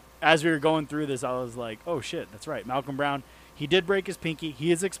as we were going through this, I was like, oh, shit, that's right. Malcolm Brown, he did break his pinky.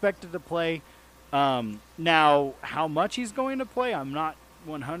 He is expected to play. Now, how much he's going to play, I'm not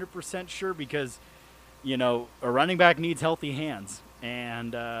 100% sure because, you know, a running back needs healthy hands.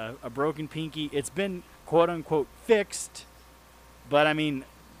 And a broken pinky, it's been, quote-unquote, fixed. But, I mean,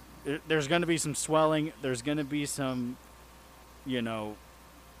 there's going to be some swelling. There's going to be some, you know,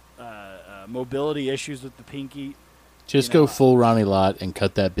 mobility issues with the pinky. Just go full Ronnie Lott and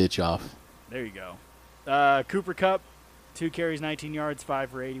cut that bitch off. There you go. Cooper Kupp, 2 carries, 19 yards, 5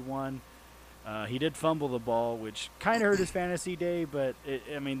 for 81. He did fumble the ball, which kind of hurt his fantasy day. But,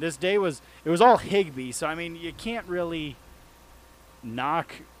 this day was all Higbee. So, I mean, you can't really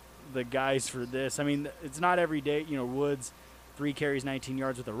knock the guys for this. I mean, it's not every day. You know, Woods, 3 carries, 19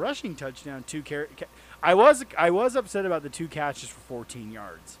 yards with a rushing touchdown. 2 carries. I was upset about the 2 catches for 14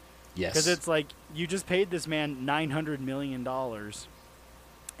 yards. Yes. Because it's like you just paid this man $900 million,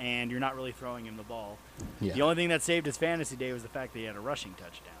 and you're not really throwing him the ball. Yeah. The only thing that saved his fantasy day was the fact that he had a rushing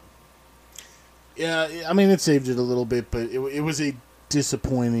touchdown. Yeah, I mean, it saved it a little bit, but it was a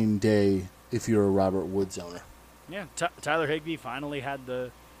disappointing day if you're a Robert Woods owner. Yeah, Tyler Higbee finally had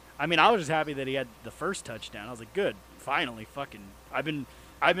the – I mean, I was just happy that he had the first touchdown. I was like, good, finally fucking –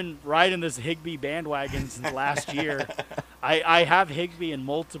 I've been riding this Higbee bandwagon since last year. I have Higbee in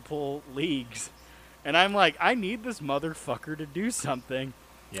multiple leagues, and I'm like, I need this motherfucker to do something.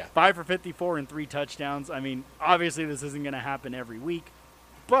 Yeah. 5 for 54 and 3 touchdowns. I mean, obviously this isn't going to happen every week,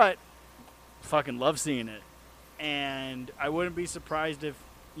 but fucking love seeing it. And I wouldn't be surprised if,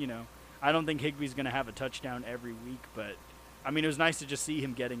 you know, I don't think Higbee's going to have a touchdown every week, but I mean, it was nice to just see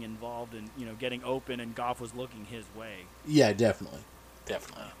him getting involved and, you know, getting open, and Goff was looking his way. Yeah, definitely.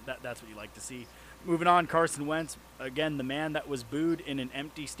 Definitely. That's what you like to see. Moving on, Carson Wentz, again, the man that was booed in an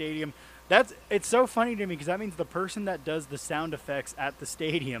empty stadium. It's so funny to me because that means the person that does the sound effects at the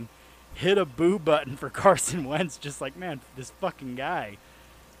stadium hit a boo button for Carson Wentz. Just like, man, this fucking guy.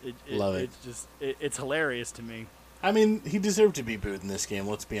 Love it. It's hilarious to me. I mean, he deserved to be booed in this game,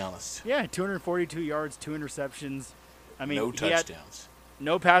 let's be honest. Yeah, 242 yards, 2 interceptions. I mean, no touchdowns.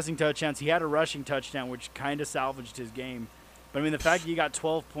 No passing touchdowns. He had a rushing touchdown, which kind of salvaged his game. But, I mean, the fact that you got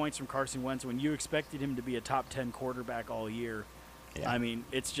 12 points from Carson Wentz when you expected him to be a top 10 quarterback all year, yeah. I mean,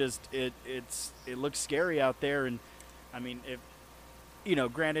 it's just it looks scary out there. And, I mean, if you know,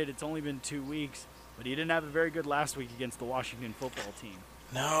 granted, it's only been 2 weeks, but he didn't have a very good last week against the Washington football team.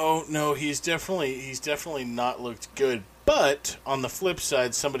 No, he's definitely not looked good. But on the flip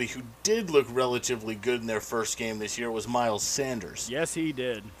side, somebody who did look relatively good in their first game this year was Miles Sanders. Yes, he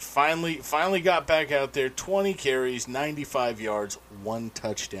did. Finally got back out there. 20 carries, 95 yards, 1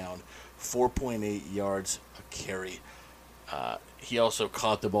 touchdown, 4.8 yards a carry. He also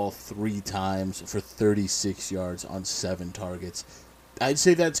caught the ball 3 times for 36 yards on 7 targets. I'd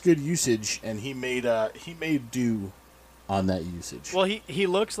say that's good usage, and he made do on that usage. Well, he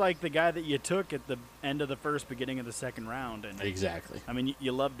looks like the guy that you took at the end of the first, beginning of the second round. And exactly. I mean,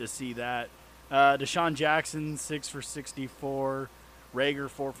 you love to see that. Deshaun Jackson, 6 for 64. Rager,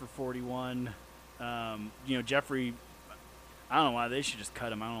 4 for 41. You know, Jeffrey, I don't know why they should just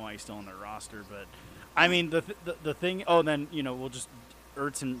cut him. I don't know why he's still on their roster. But, I mean, the thing – oh, then, you know, we'll just –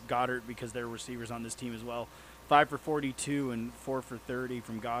 Ertz and Goddard, because they're receivers on this team as well. 5 for 42 and 4 for 30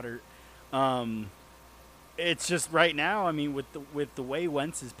 from Goddard. It's just right now, I mean, with the way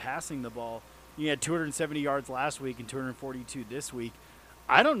Wentz is passing the ball, you had 270 yards last week and 242 this week.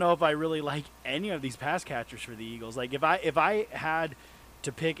 I don't know if I really like any of these pass catchers for the Eagles. Like, if I had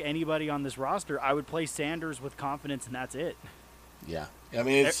to pick anybody on this roster, I would play Sanders with confidence, and that's it. Yeah. I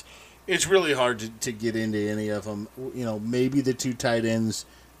mean, it's really hard to get into any of them. You know, maybe the 2 tight ends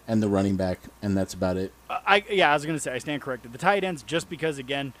and the running back, and that's about it. I was going to say, I stand corrected. The tight ends, just because,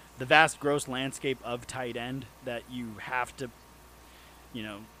 again, the vast, gross landscape of tight end that you have to, you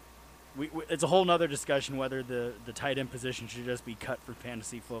know, it's a whole nother discussion whether the tight end position should just be cut for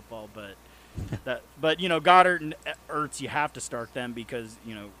fantasy football. But you know, Goddard and Ertz, you have to start them because,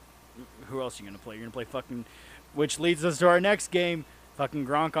 you know, who else are you going to play? You're going to play fucking, which leads us to our next game, fucking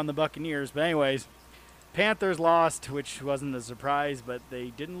Gronk on the Buccaneers. But anyways, Panthers lost, which wasn't a surprise, but they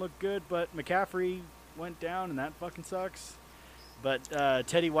didn't look good. But McCaffrey went down, and that fucking sucks. But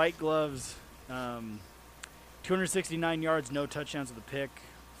Teddy Whitegloves, 269 yards, no touchdowns with a pick,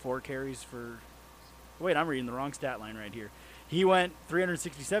 4 carries for – wait, I'm reading the wrong stat line right here. He went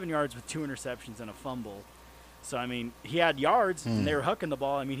 367 yards with 2 interceptions and a fumble. So, I mean, he had yards, and they were hucking the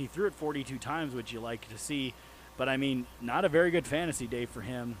ball. I mean, he threw it 42 times, which you like to see. But, I mean, not a very good fantasy day for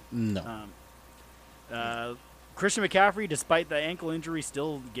him. No. Christian McCaffrey, despite the ankle injury,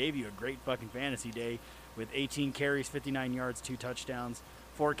 still gave you a great fucking fantasy day with 18 carries, 59 yards, 2 touchdowns,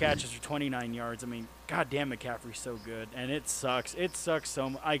 4 catches for 29 yards. I mean, goddamn, McCaffrey's so good, and it sucks. It sucks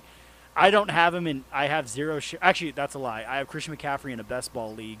so much. I don't have him in – I have 0 – actually, that's a lie. I have Christian McCaffrey in a best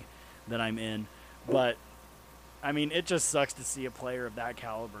ball league that I'm in. But, I mean, it just sucks to see a player of that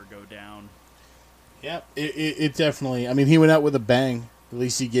caliber go down. Yeah, it definitely – I mean, he went out with a bang. At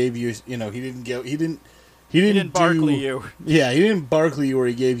least he gave you – he didn't Barkley you. Yeah, he didn't Barkley you where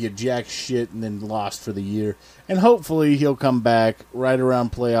he gave you jack shit and then lost for the year. And hopefully he'll come back right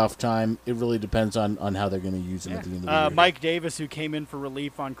around playoff time. It really depends on how they're going to use him at the end of the year. Mike Davis, who came in for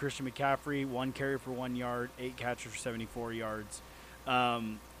relief on Christian McCaffrey, 1 carry for 1 yard, 8 catches for 74 yards.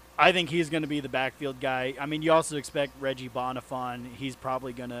 I think he's going to be the backfield guy. I mean, you also expect Reggie Bonifon. He's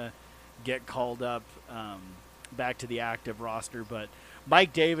probably going to get called up back to the active roster, but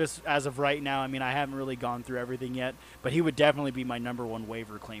Mike Davis, as of right now, I mean, I haven't really gone through everything yet, but he would definitely be my number 1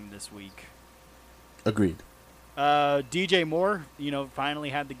 waiver claim this week. Agreed. DJ Moore,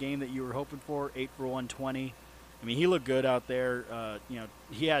 finally had the game that you were hoping for, 8 for 120. I mean, he looked good out there.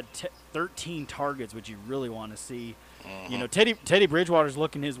 He had 13 targets, which you really want to see. Teddy Bridgewater's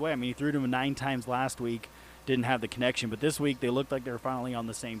looking his way. I mean, he threw to him 9 times last week, didn't have the connection, but this week they looked like they were finally on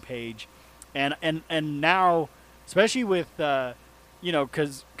the same page. And now, especially with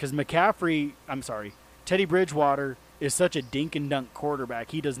because Teddy Bridgewater is such a dink and dunk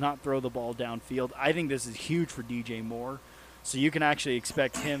quarterback. He does not throw the ball downfield. I think this is huge for DJ Moore. So you can actually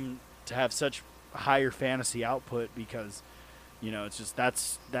expect him to have such higher fantasy output because, it's just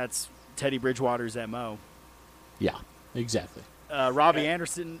that's Teddy Bridgewater's MO. Yeah, exactly. Robbie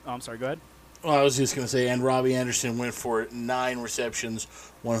Anderson. Oh, I'm sorry. Go ahead. Well, I was just going to say, and Robbie Anderson went for 9 receptions,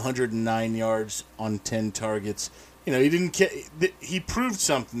 109 yards on 10 targets. He proved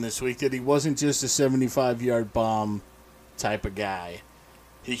something this week that he wasn't just a 75-yard bomb type of guy.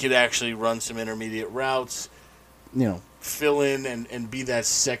 He could actually run some intermediate routes, fill in and be that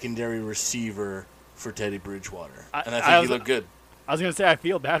secondary receiver for Teddy Bridgewater. And I think he looked good. I was going to say, I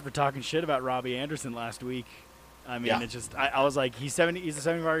feel bad for talking shit about Robbie Anderson last week. I mean, It's just I was like, he's a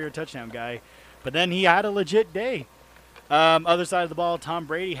 75-yard touchdown guy. But then he had a legit day. Other side of the ball, Tom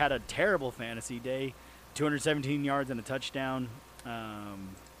Brady had a terrible fantasy day. 217 yards and a touchdown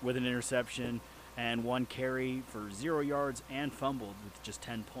with an interception and 1 carry for 0 yards and fumbled with just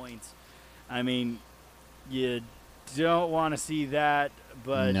 10 points. I mean, you don't want to see that,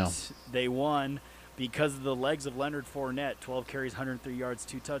 but they won because of the legs of Leonard Fournette. 12 carries, 103 yards,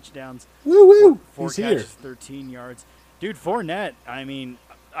 2 touchdowns. Woo-woo! 4 catches, 13 yards. Dude, Fournette, I mean,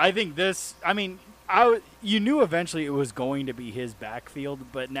 I think this – I mean, you knew eventually it was going to be his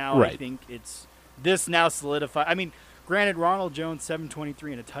backfield, but now I think it's – this now solidified. I mean, granted, Ronald Jones,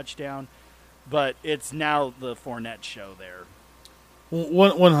 723 and a touchdown, but it's now the Fournette show there.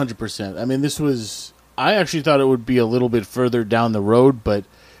 100%. I mean, this was – I actually thought it would be a little bit further down the road, but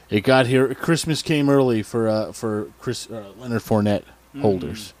it got here. Christmas came early for Leonard Fournette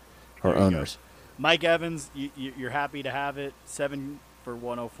holders or owners. Mike Evans, you're happy to have it, 7 for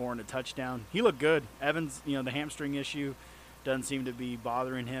 104 and a touchdown. He looked good. Evans, the hamstring issue doesn't seem to be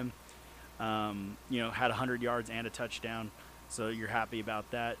bothering him. Had 100 yards and a touchdown, so you're happy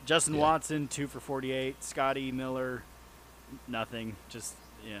about that. Justin Watson, 2 for 48. Scotty Miller, nothing. Just,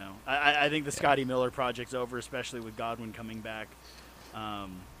 I think the Scotty Miller project's over, especially with Godwin coming back.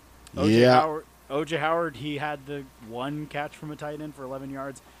 O.J. Howard, he had the 1 catch from a tight end for 11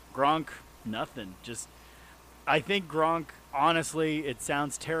 yards. Gronk, nothing. Just, I think Gronk, honestly, it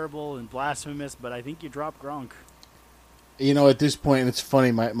sounds terrible and blasphemous, but I think you drop Gronk. At this point, it's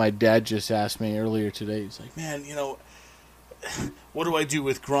funny, my dad just asked me earlier today, he's like, man, what do I do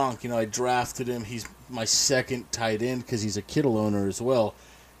with Gronk? I drafted him, he's my second tight end because he's a Kittle owner as well.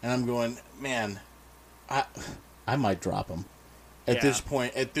 And I'm going, man, I might drop him. At this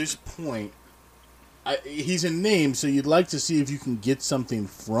point, he's a name, so you'd like to see if you can get something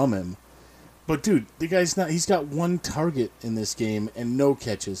from him. But, dude, the guy's he's got 1 target in this game and no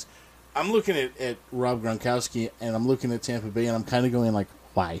catches. I'm looking at Rob Gronkowski, and I'm looking at Tampa Bay, and I'm kind of going like,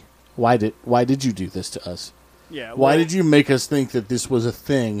 why? Why did you do this to us? Yeah. Why did you make us think that this was a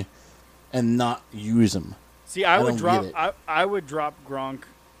thing and not use him? See, I would drop Gronk,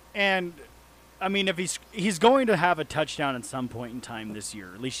 and I mean, if he's going to have a touchdown at some point in time this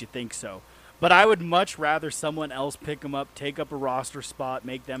year, at least you think so. But I would much rather someone else pick him up, take up a roster spot,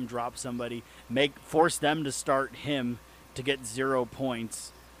 make them drop somebody, force them to start him to get 0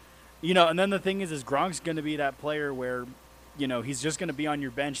 points. And then the thing is Gronk's going to be that player where he's just going to be on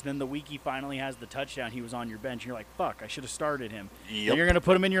your bench. Then the week he finally has the touchdown, he was on your bench. And you're like, fuck, I should have started him. Yep. Then you're going to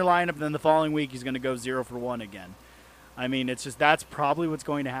put him in your lineup, and then the following week he's going to go 0 for 1 again. I mean, it's just that's probably what's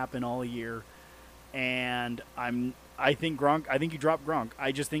going to happen all year. And I think you drop Gronk.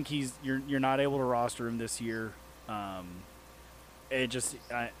 I just think you're not able to roster him this year. And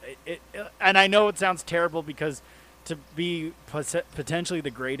I know it sounds terrible because to be potentially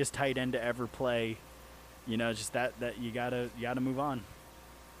the greatest tight end to ever play, just that you gotta move on.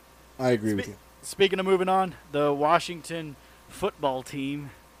 I agree with you. Speaking of moving on, the Washington football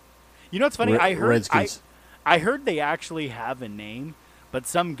team. You know what's funny? Redskins. I heard they actually have a name, but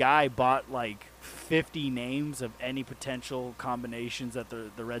some guy bought like 50 names of any potential combinations that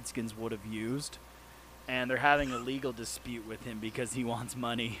the Redskins would have used, and they're having a legal dispute with him because he wants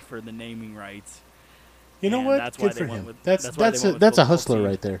money for the naming rights. You know what? That's Good why for they him. went with, That's a hustler team.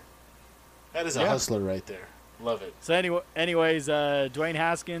 right there. That is a hustler right there. Love it. So anyways, Dwayne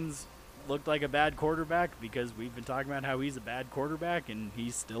Haskins looked like a bad quarterback because we've been talking about how he's a bad quarterback, and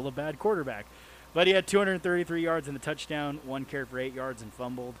he's still a bad quarterback. But he had 233 yards and a touchdown, 1 carry for 8 yards and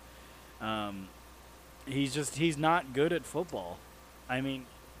fumbled. He's not good at football. I mean,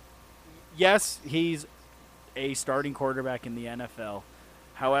 yes, he's a starting quarterback in the NFL.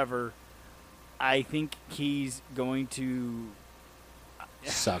 However, I think he's going to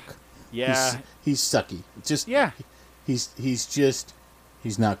suck. Yeah, he's sucky.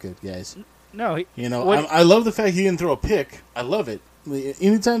 He's not good, guys. No, I love the fact he didn't throw a pick. I love it.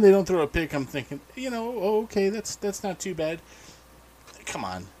 Anytime they don't throw a pick, I'm thinking, okay, that's not too bad. Come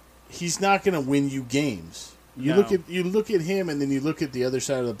on, he's not going to win you games. You look at him, and then you look at the other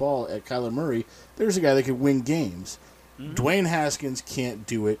side of the ball at Kyler Murray. There's a guy that can win games. Mm-hmm. Dwayne Haskins can't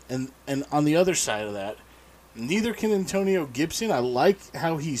do it, and on the other side of that, neither can Antonio Gibson. I like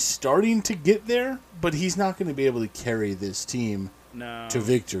how he's starting to get there, but he's not going to be able to carry this team to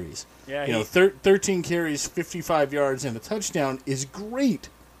victories. Yeah, 13 carries, 55 yards, and a touchdown is great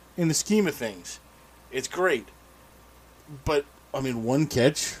in the scheme of things. It's great, but I mean, 1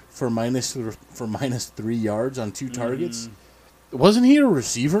 catch for minus 3 yards on 2 targets. Wasn't he a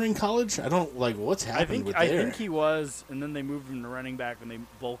receiver in college? I don't what's happening with there. I think he was, and then they moved him to running back when they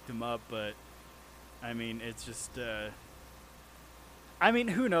bulked him up. But I mean, it's just.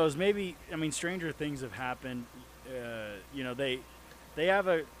 Who knows? Maybe stranger things have happened. They have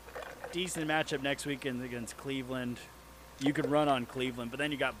a decent matchup next weekend against Cleveland. You could run on Cleveland, but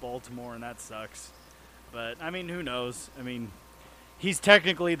then you got Baltimore, and that sucks. But who knows? He's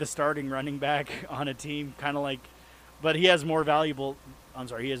technically the starting running back on a team, kind of like, but he has more value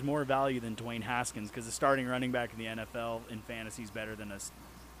than Dwayne Haskins because the starting running back in the NFL in fantasy is better than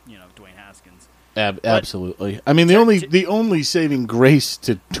Dwayne Haskins. Absolutely. The only saving grace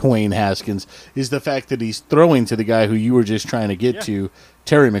to Dwayne Haskins is the fact that he's throwing to the guy who you were just trying to get to,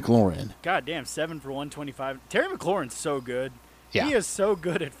 Terry McLaurin. God damn, 7 for 125. Terry McLaurin's so good. Yeah. He is so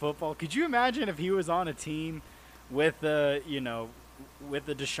good at football. Could you imagine if he was on a team with the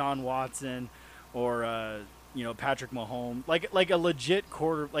Deshaun Watson or Patrick Mahomes, like a legit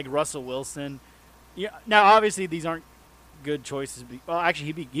quarter, like Russell Wilson? Yeah. Now, obviously, these aren't good choices. Well,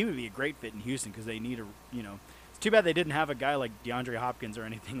 actually, he would be a great fit in Houston because they need it's too bad they didn't have a guy like DeAndre Hopkins or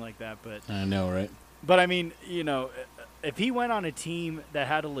anything like that. But I know, right? But if he went on a team that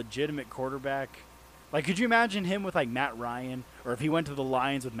had a legitimate quarterback, like, could you imagine him with like Matt Ryan, or if he went to the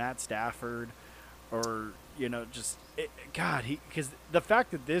Lions with Matt Stafford, or because the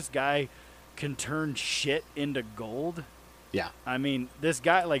fact that this guy can turn shit into gold. Yeah. This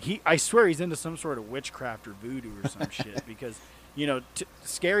guy, I swear he's into some sort of witchcraft or voodoo or some shit because,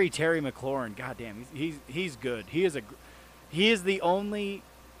 scary Terry McLaurin, goddamn, he's good. He is the only.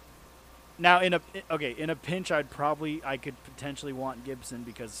 Now in a pinch, I could potentially want Gibson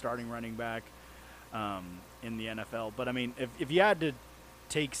because starting running back, in the NFL. But if you had to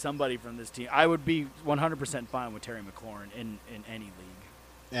take somebody from this team, I would be 100% fine with Terry McLaurin in any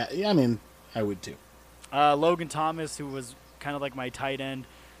league. Yeah, I would too. Logan Thomas, who was kind of like my tight end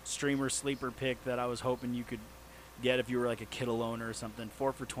streamer sleeper pick that I was hoping you could get if you were like a Kittle owner or something.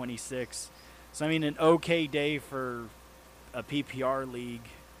 4 for 26. So an okay day for a PPR league,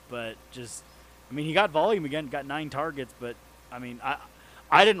 but just he got volume again, got 9 targets, but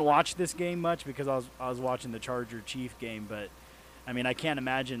I didn't watch this game much because I was watching the Charger Chief game, but I can't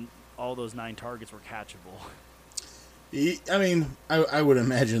imagine all those 9 targets were catchable. I would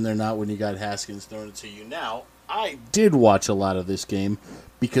imagine they're not when you got Haskins thrown it to you. Now, I did watch a lot of this game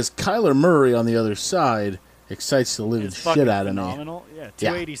because Kyler Murray on the other side excites the living shit out of me. Phenomenal. Yeah,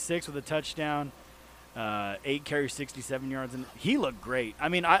 286 with a touchdown, 8 carries, 67 yards, and he looked great.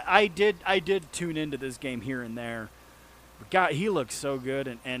 I did tune into this game here and there God, he looks so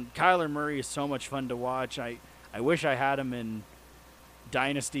good, and Kyler Murray is so much fun to watch. I wish I had him in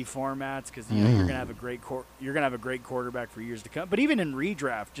dynasty formats because you're gonna have a great quarterback for years to come. But even in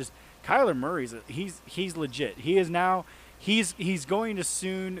redraft, just Kyler Murray's he's legit. He is now he's going to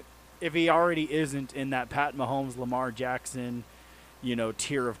soon, if he already isn't, in that Pat Mahomes, Lamar Jackson,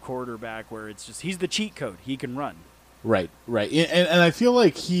 tier of quarterback where it's just he's the cheat code. He can run. Right. And I feel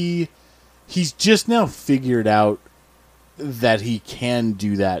like he's just now figured out that he can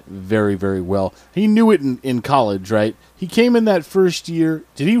do that very, very well. He knew it in college, right? He came in that first year.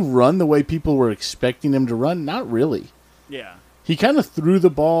 Did he run the way people were expecting him to run? Not really. Yeah. He kind of threw the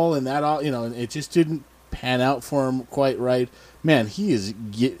ball, and it just didn't pan out for him quite right. Man, he's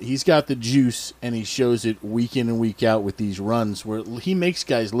got the juice, and he shows it week in and week out with these runs where he makes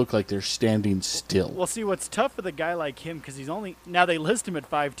guys look like they're standing still. Well, see, what's tough with a guy like him because now they list him at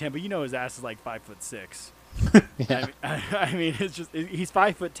 5'10", but his ass is like 5'6". Yeah. I mean, it's just he's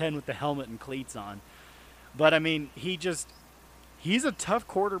 5'10" with the helmet and cleats on, but I mean, he's a tough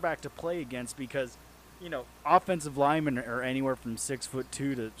quarterback to play against because, offensive linemen are anywhere from 6'2"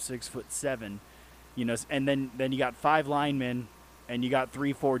 to 6'7", and then you got 5 linemen and you got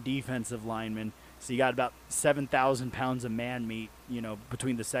 3-4 defensive linemen, so you got about 7,000 pounds of man meat,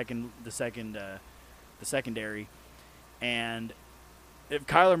 between the secondary, and if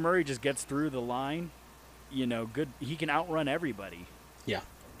Kyler Murray just gets through the line. Good. He can outrun everybody. Yeah.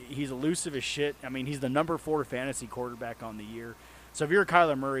 He's elusive as shit. I mean, he's the number 4 fantasy quarterback on the year. So if you're a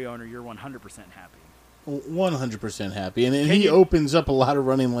Kyler Murray owner, you're 100% happy. 100% happy. And he opens up a lot of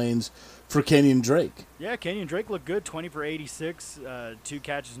running lanes for Kenyon Drake. Yeah, Kenyon Drake looked good. 20 for 86, 2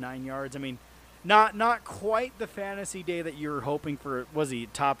 catches, 9 yards. I mean, not quite the fantasy day that you were hoping for. Was he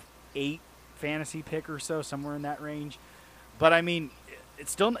top 8 fantasy pick or so, somewhere in that range? But, I mean,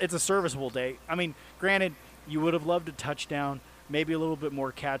 it's a serviceable day. I mean, granted, you would have loved a touchdown, maybe a little bit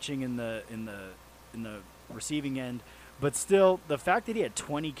more catching in the receiving end, but still, the fact that he had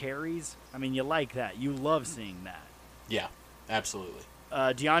 20 carries, I mean, you like that. You love seeing that. Yeah, absolutely.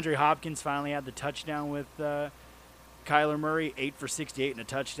 DeAndre Hopkins finally had the touchdown with Kyler Murray, 8 for 68 and a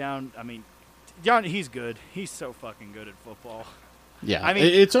touchdown. I mean, he's good. He's so fucking good at football. Yeah, I mean,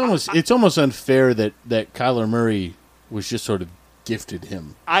 it's almost unfair that Kyler Murray was just sort of gifted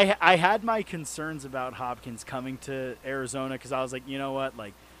him. I had my concerns about Hopkins coming to Arizona because I was like, you know what,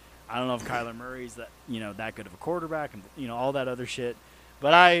 like, I don't know if Kyler Murray's that good of a quarterback and all that other shit.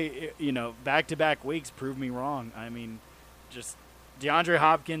 But back-to-back weeks proved me wrong. I mean, just DeAndre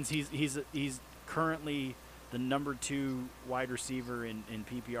Hopkins, he's currently the number 2 wide receiver in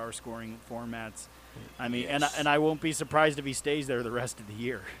PPR scoring formats. I mean, yes. and I won't be surprised if he stays there the rest of the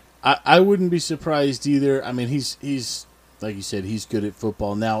year. I wouldn't be surprised either. I mean, he's like you said, he's good at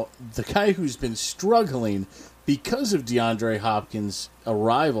football. Now, the guy who's been struggling because of DeAndre Hopkins'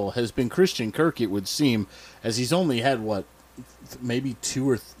 arrival has been Christian Kirk, it would seem, as he's only had, maybe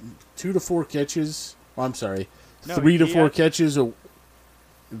 2 to 4 catches? Oh, I'm sorry, 3 to 4 catches in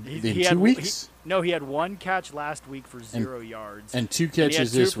 2 weeks? He had 1 catch last week for 0 yards. And 2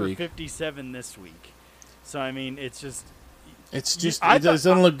 catches this week. And he had 2 for 57 this week. So, I mean, it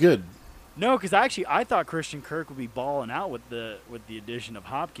doesn't look good. No, because actually I thought Christian Kirk would be balling out with the addition of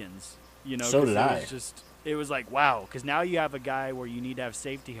Hopkins. So did I. It was like, wow, because now you have a guy where you need to have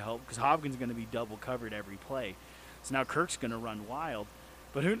safety help because Hopkins is going to be double covered every play. So now Kirk's going to run wild.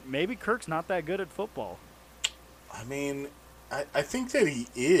 But maybe Kirk's not that good at football. I mean, I think that he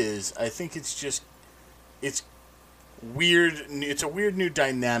is. I think it's weird. It's a weird new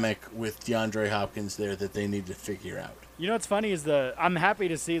dynamic with DeAndre Hopkins there that they need to figure out. What's funny is I'm happy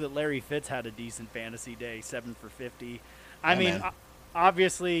to see that Larry Fitz had a decent fantasy day, 7 for 50. I mean,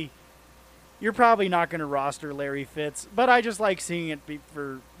 obviously, you're probably not going to roster Larry Fitz, but I just like seeing it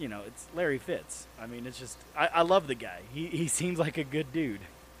it's Larry Fitz. I mean, it's just, I love the guy. He seems like a good dude.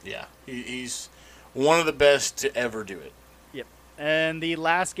 Yeah, he's one of the best to ever do it. Yep. And the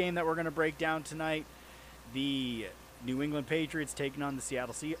last game that we're going to break down tonight, the New England Patriots taking on the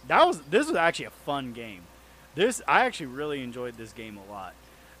Seattle Seahawks. This was actually a fun game. I actually really enjoyed this game a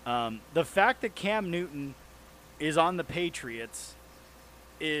lot. The fact that Cam Newton is on the Patriots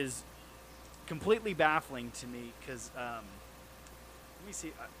is completely baffling to me because let me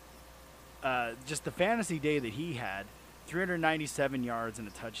see. Just the fantasy day that he had, 397 yards and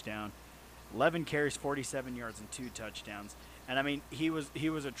a touchdown, 11 carries, 47 yards and 2 touchdowns. And I mean, he was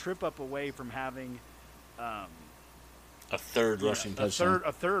a trip up away from having a third rushing touchdown.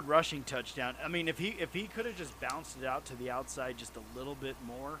 A third rushing touchdown. I mean, if he could have just bounced it out to the outside just a little bit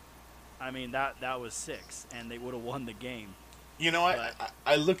more, I mean that was 6, and they would have won the game.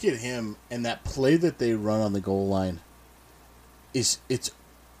 I look at him and that play that they run on the goal line. it's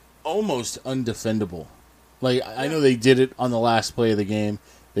almost undefendable. Like, I know they did it on the last play of the game.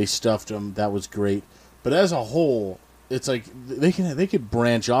 They stuffed them. That was great. But as a whole, it's like they could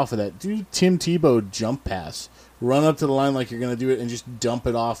branch off of that. Do Tim Tebow jump pass. Run up to the line like you're going to do it and just dump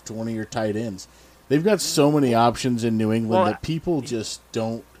it off to one of your tight ends. They've got so many options in New England that people just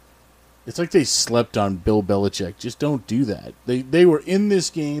don't. It's like they slept on Bill Belichick. Just don't do that. They were in this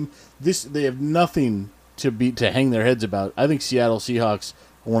game. They have nothing to hang their heads about. I think Seattle Seahawks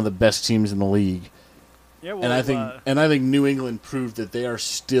are one of the best teams in the league. Yeah, well, and I think New England proved that they are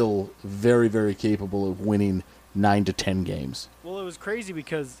still very, very capable of winning 9 to 10 games. Well, it was crazy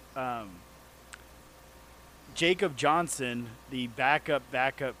because Jacob Johnson, the backup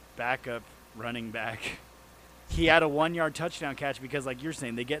running back, he had a 1-yard touchdown catch because, like you're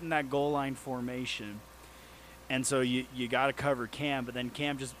saying, they get in that goal line formation, and so you got to cover Cam, but then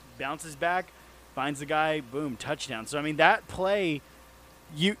Cam just bounces back, finds the guy, boom, touchdown. So I mean that play,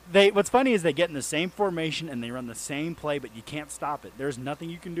 what's funny is they get in the same formation and they run the same play, but you can't stop it. There's nothing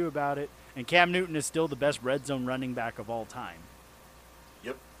you can do about it, and Cam Newton is still the best red zone running back of all time.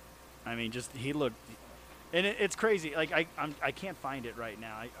 Yep. I mean, just he looked. And it's crazy. Like I can't find it right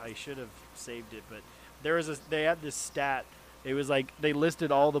now. I should have saved it, but they had this stat. It was like they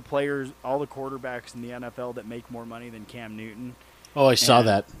listed all the players, all the quarterbacks in the NFL that make more money than Cam Newton. Oh, I saw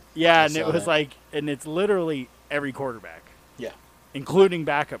that. Yeah, and it was like, and it's literally every quarterback. Yeah. Including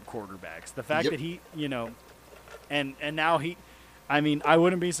backup quarterbacks. The fact Yep. that he, and now I mean, I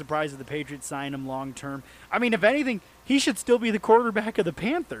wouldn't be surprised if the Patriots sign him long term. I mean, if anything, he should still be the quarterback of the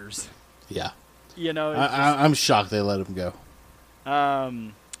Panthers. Yeah. I'm shocked they let him go.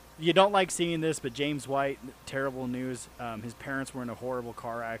 You don't like seeing this, but James White, terrible news. His parents were in a horrible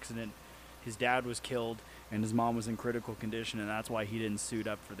car accident. His dad was killed, and his mom was in critical condition, and that's why he didn't suit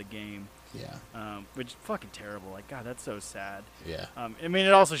up for the game. Yeah. Which fucking terrible. Like, God, that's so sad. Yeah. I mean,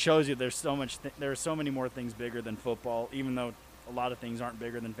 it also shows you there's so much. There are so many more things bigger than football, even though a lot of things aren't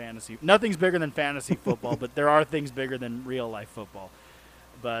bigger than fantasy. Nothing's bigger than fantasy football, but there are things bigger than real life football.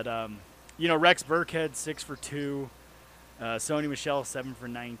 But Rex Burkhead 6 for 2, Sony Michel 7 for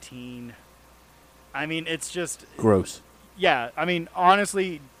 19. I mean, it's just gross. Yeah, I mean,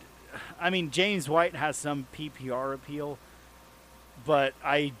 honestly, James White has some PPR appeal, but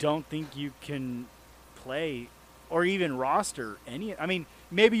I don't think you can play or even roster any. I mean,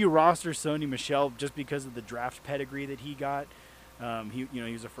 maybe you roster Sony Michel just because of the draft pedigree that he got. He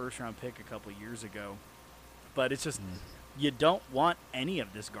was a first-round pick a couple years ago, but it's just you don't want any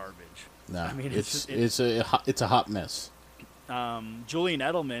of this garbage. No, I mean, it's a hot mess. Julian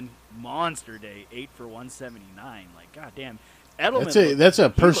Edelman, monster day, 8 for 179. Like, goddamn, Edelman. That's a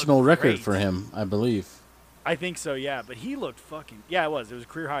personal record great for him, I believe. I think so, yeah. But he looked fucking. Yeah, it was. It was a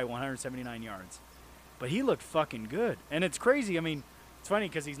career high, 179 yards. But he looked fucking good, and it's crazy. I mean, it's funny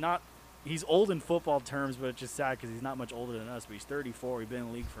because he's old in football terms, but it's just sad because he's not much older than us. But he's 34. We've been in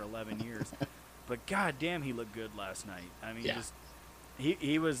the league for 11 years. But goddamn, he looked good last night. I mean, yeah.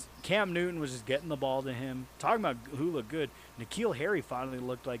 He was Cam Newton was just getting the ball to him. Talking about who looked good, N'Keal Harry finally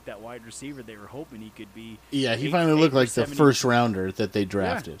looked like that wide receiver they were hoping he could be. Yeah, he finally looked like the first rounder that they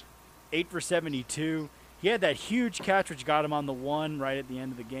drafted. Yeah. 8 for 72. He had that huge catch which got him on the one right at the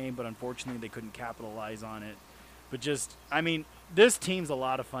end of the game, but unfortunately they couldn't capitalize on it. But just, I mean, this team's a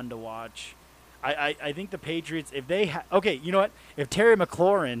lot of fun to watch. I think the Patriots, if they okay, you know what? If Terry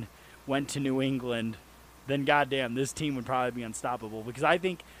McLaurin went to New England, then goddamn, this team would probably be unstoppable because I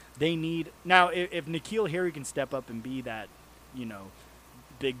think they need now. If N'Keal Harry can step up and be that,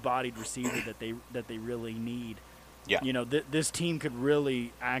 big-bodied receiver that they really need, yeah, this team could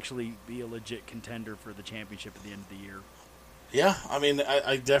really actually be a legit contender for the championship at the end of the year. Yeah, I mean,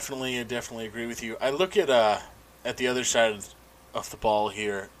 I definitely agree with you. I look at the other side of the ball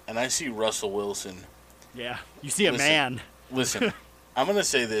here, and I see Russell Wilson. Yeah, you see a man. Listen, I'm going to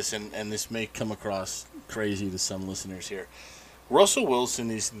say this, and this may come across crazy to some listeners here. Russell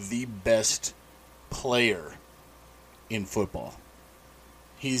Wilson is the best player in football.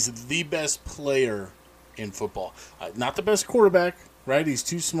 He's the best player in football. Not the best quarterback, right? He's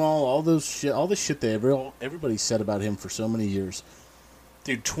too small. All the shit that everybody said about him for so many years.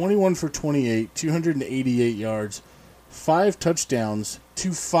 Dude, 21 for 28, 288 yards, 5 touchdowns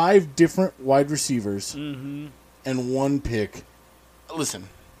to 5 different wide receivers, and 1 pick. Listen,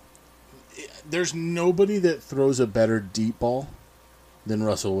 there's nobody that throws a better deep ball than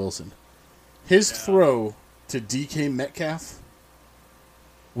Russell Wilson. His throw to DK Metcalf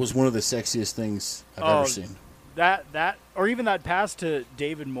was one of the sexiest things I've ever seen. That or even that pass to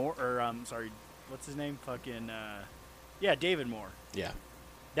David Moore, or what's his name? David Moore. Yeah.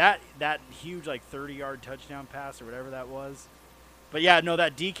 That huge 30-yard touchdown pass or whatever that was. But yeah, no,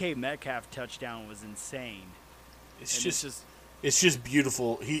 that DK Metcalf touchdown was insane. It's just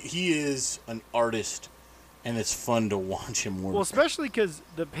beautiful. He is an artist, and it's fun to watch him work. Well, especially because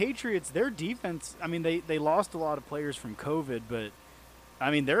the Patriots, their defense, I mean, they lost a lot of players from COVID, but,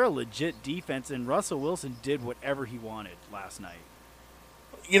 I mean, they're a legit defense, and Russell Wilson did whatever he wanted last night.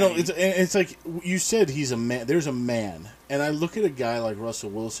 You know, it's like you said, he's a man. There's a man. And I look at a guy like Russell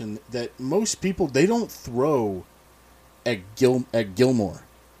Wilson that most people, they don't throw at Gilmore.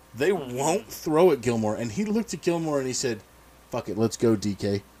 They won't throw at Gilmore. And he looked at Gilmore and he said, fuck it, let's go,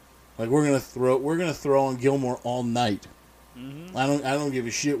 DK. Like, we're gonna throw on Gilmore all night. Mm-hmm. I don't give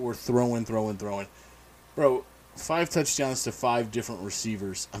a shit. We're throwing. Bro, 5 touchdowns to 5 different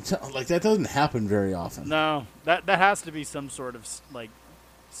receivers. Like, that doesn't happen very often. No, that has to be some sort of, like,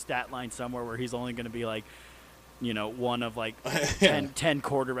 stat line somewhere where he's only going to be, like, you know, one of, like, 10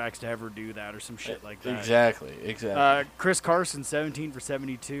 quarterbacks to ever do that or some shit like that. Exactly. Chris Carson, 17 for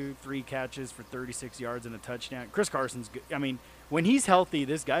 72, 3 catches for 36 yards and a touchdown. Chris Carson's good. I mean, when he's healthy,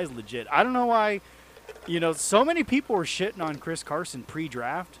 this guy's legit. I don't know why, you know, so many people were shitting on Chris Carson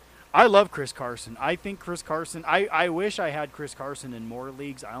pre-draft. I love Chris Carson. I think Chris Carson, I wish I had Chris Carson in more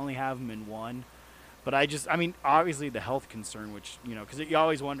leagues. I only have him in one. But I mean, obviously the health concern, which, you know, because you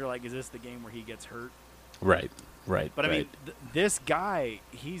always wonder, like, is this the game where he gets hurt? Right. But, I mean, this guy,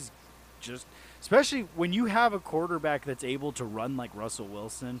 he's just, especially when you have a quarterback that's able to run like Russell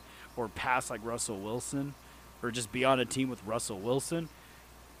Wilson or pass like Russell Wilson or just be on a team with Russell Wilson,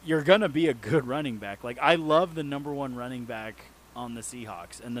 you're going to be a good running back. Like, I love the number 1 running back on the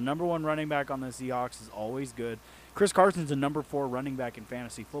Seahawks, and the number 1 running back on the Seahawks is always good. Chris Carson's the number 4 running back in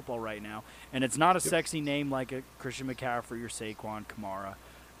fantasy football right now, and it's not a sexy name like a Christian McCaffrey or Saquon Kamara.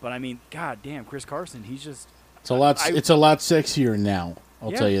 But, I mean, god damn, Chris Carson, he's just... It's a lot sexier now,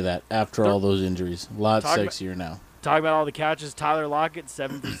 I'll tell you that, after all those injuries. A lot sexier now. Talk about all the catches. Tyler Lockett,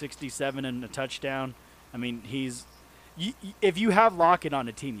 7 for 67 and a touchdown. I mean, if you have Lockett on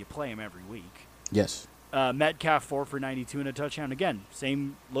a team, you play him every week. Yes. Metcalf, 4 for 92 and a touchdown. Again,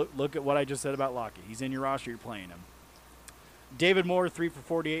 same look at what I just said about Lockett. He's in your roster, you're playing him. David Moore, 3 for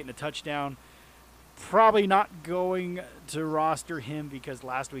 48 and a touchdown. Probably not going to roster him because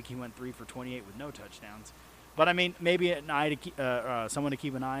last week he went 3 for 28 with no touchdowns. But, I mean, maybe an eye to keep, someone to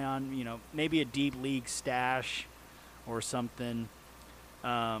keep an eye on. You know, maybe a deep league stash or something.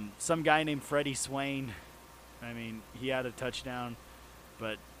 Some guy named Freddie Swain. I mean, he had a touchdown,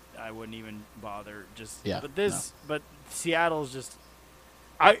 but I wouldn't even bother. But Seattle's just.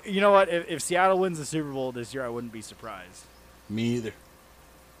 You know what? If Seattle wins the Super Bowl this year, I wouldn't be surprised. Me either.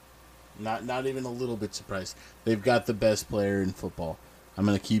 Not even a little bit surprised. They've got the best player in football. I'm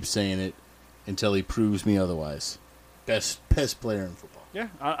going to keep saying it until he proves me otherwise. Best player in football. Yeah,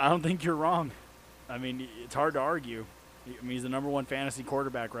 I don't think you're wrong. I mean, it's hard to argue. I mean, he's the number 1 fantasy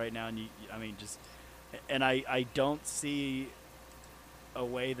quarterback right now, and I don't see a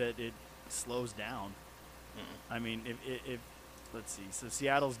way that it slows down. I mean, if let's see. So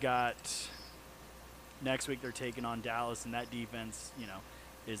Seattle's got next week they're taking on Dallas, and that defense, you know,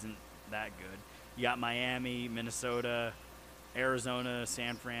 isn't that good. You got Miami, Minnesota, Arizona,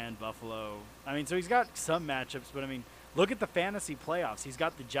 San Fran, Buffalo. I mean, so he's got some matchups, but I mean, look at the fantasy playoffs. He's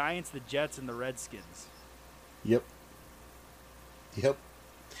got the Giants, the Jets, and the Redskins. Yep.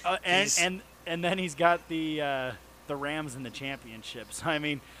 And then he's got the Rams in the championships. I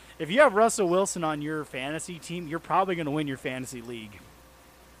mean, if you have Russell Wilson on your fantasy team, you're probably going to win your fantasy league.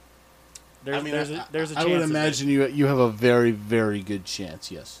 There's a chance. I would imagine you have a very, very good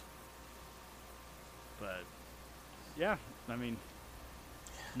chance. Yes. But yeah, I mean,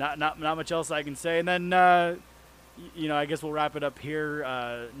 not much else I can say. And then you know, I guess we'll wrap it up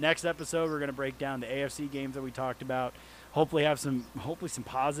here. Next episode, we're going to break down the AFC games that we talked about. Hopefully some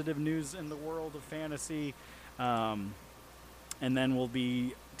positive news in the world of fantasy. And then we'll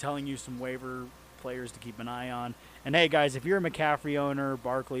be telling you some waiver players to keep an eye on. And hey, guys, if you're a McCaffrey owner,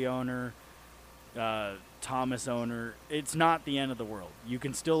 Barkley owner, Thomas owner, it's not the end of the world. You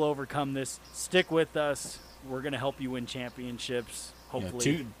can still overcome this. Stick with us. We're going to help you win championships.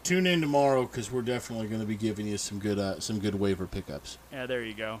 Hopefully. Yeah, tune in tomorrow because we're definitely going to be giving you some good waiver pickups. Yeah, there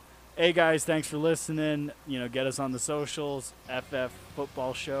you go. Hey, guys, thanks for listening. You know, get us on the socials, FF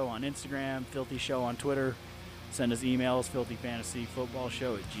Football Show on Instagram, Filthy Show on Twitter. Send us emails,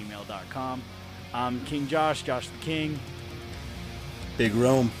 filthyfantasyfootballshow@gmail.com. I'm King Josh the King. Big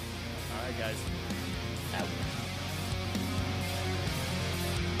Rome.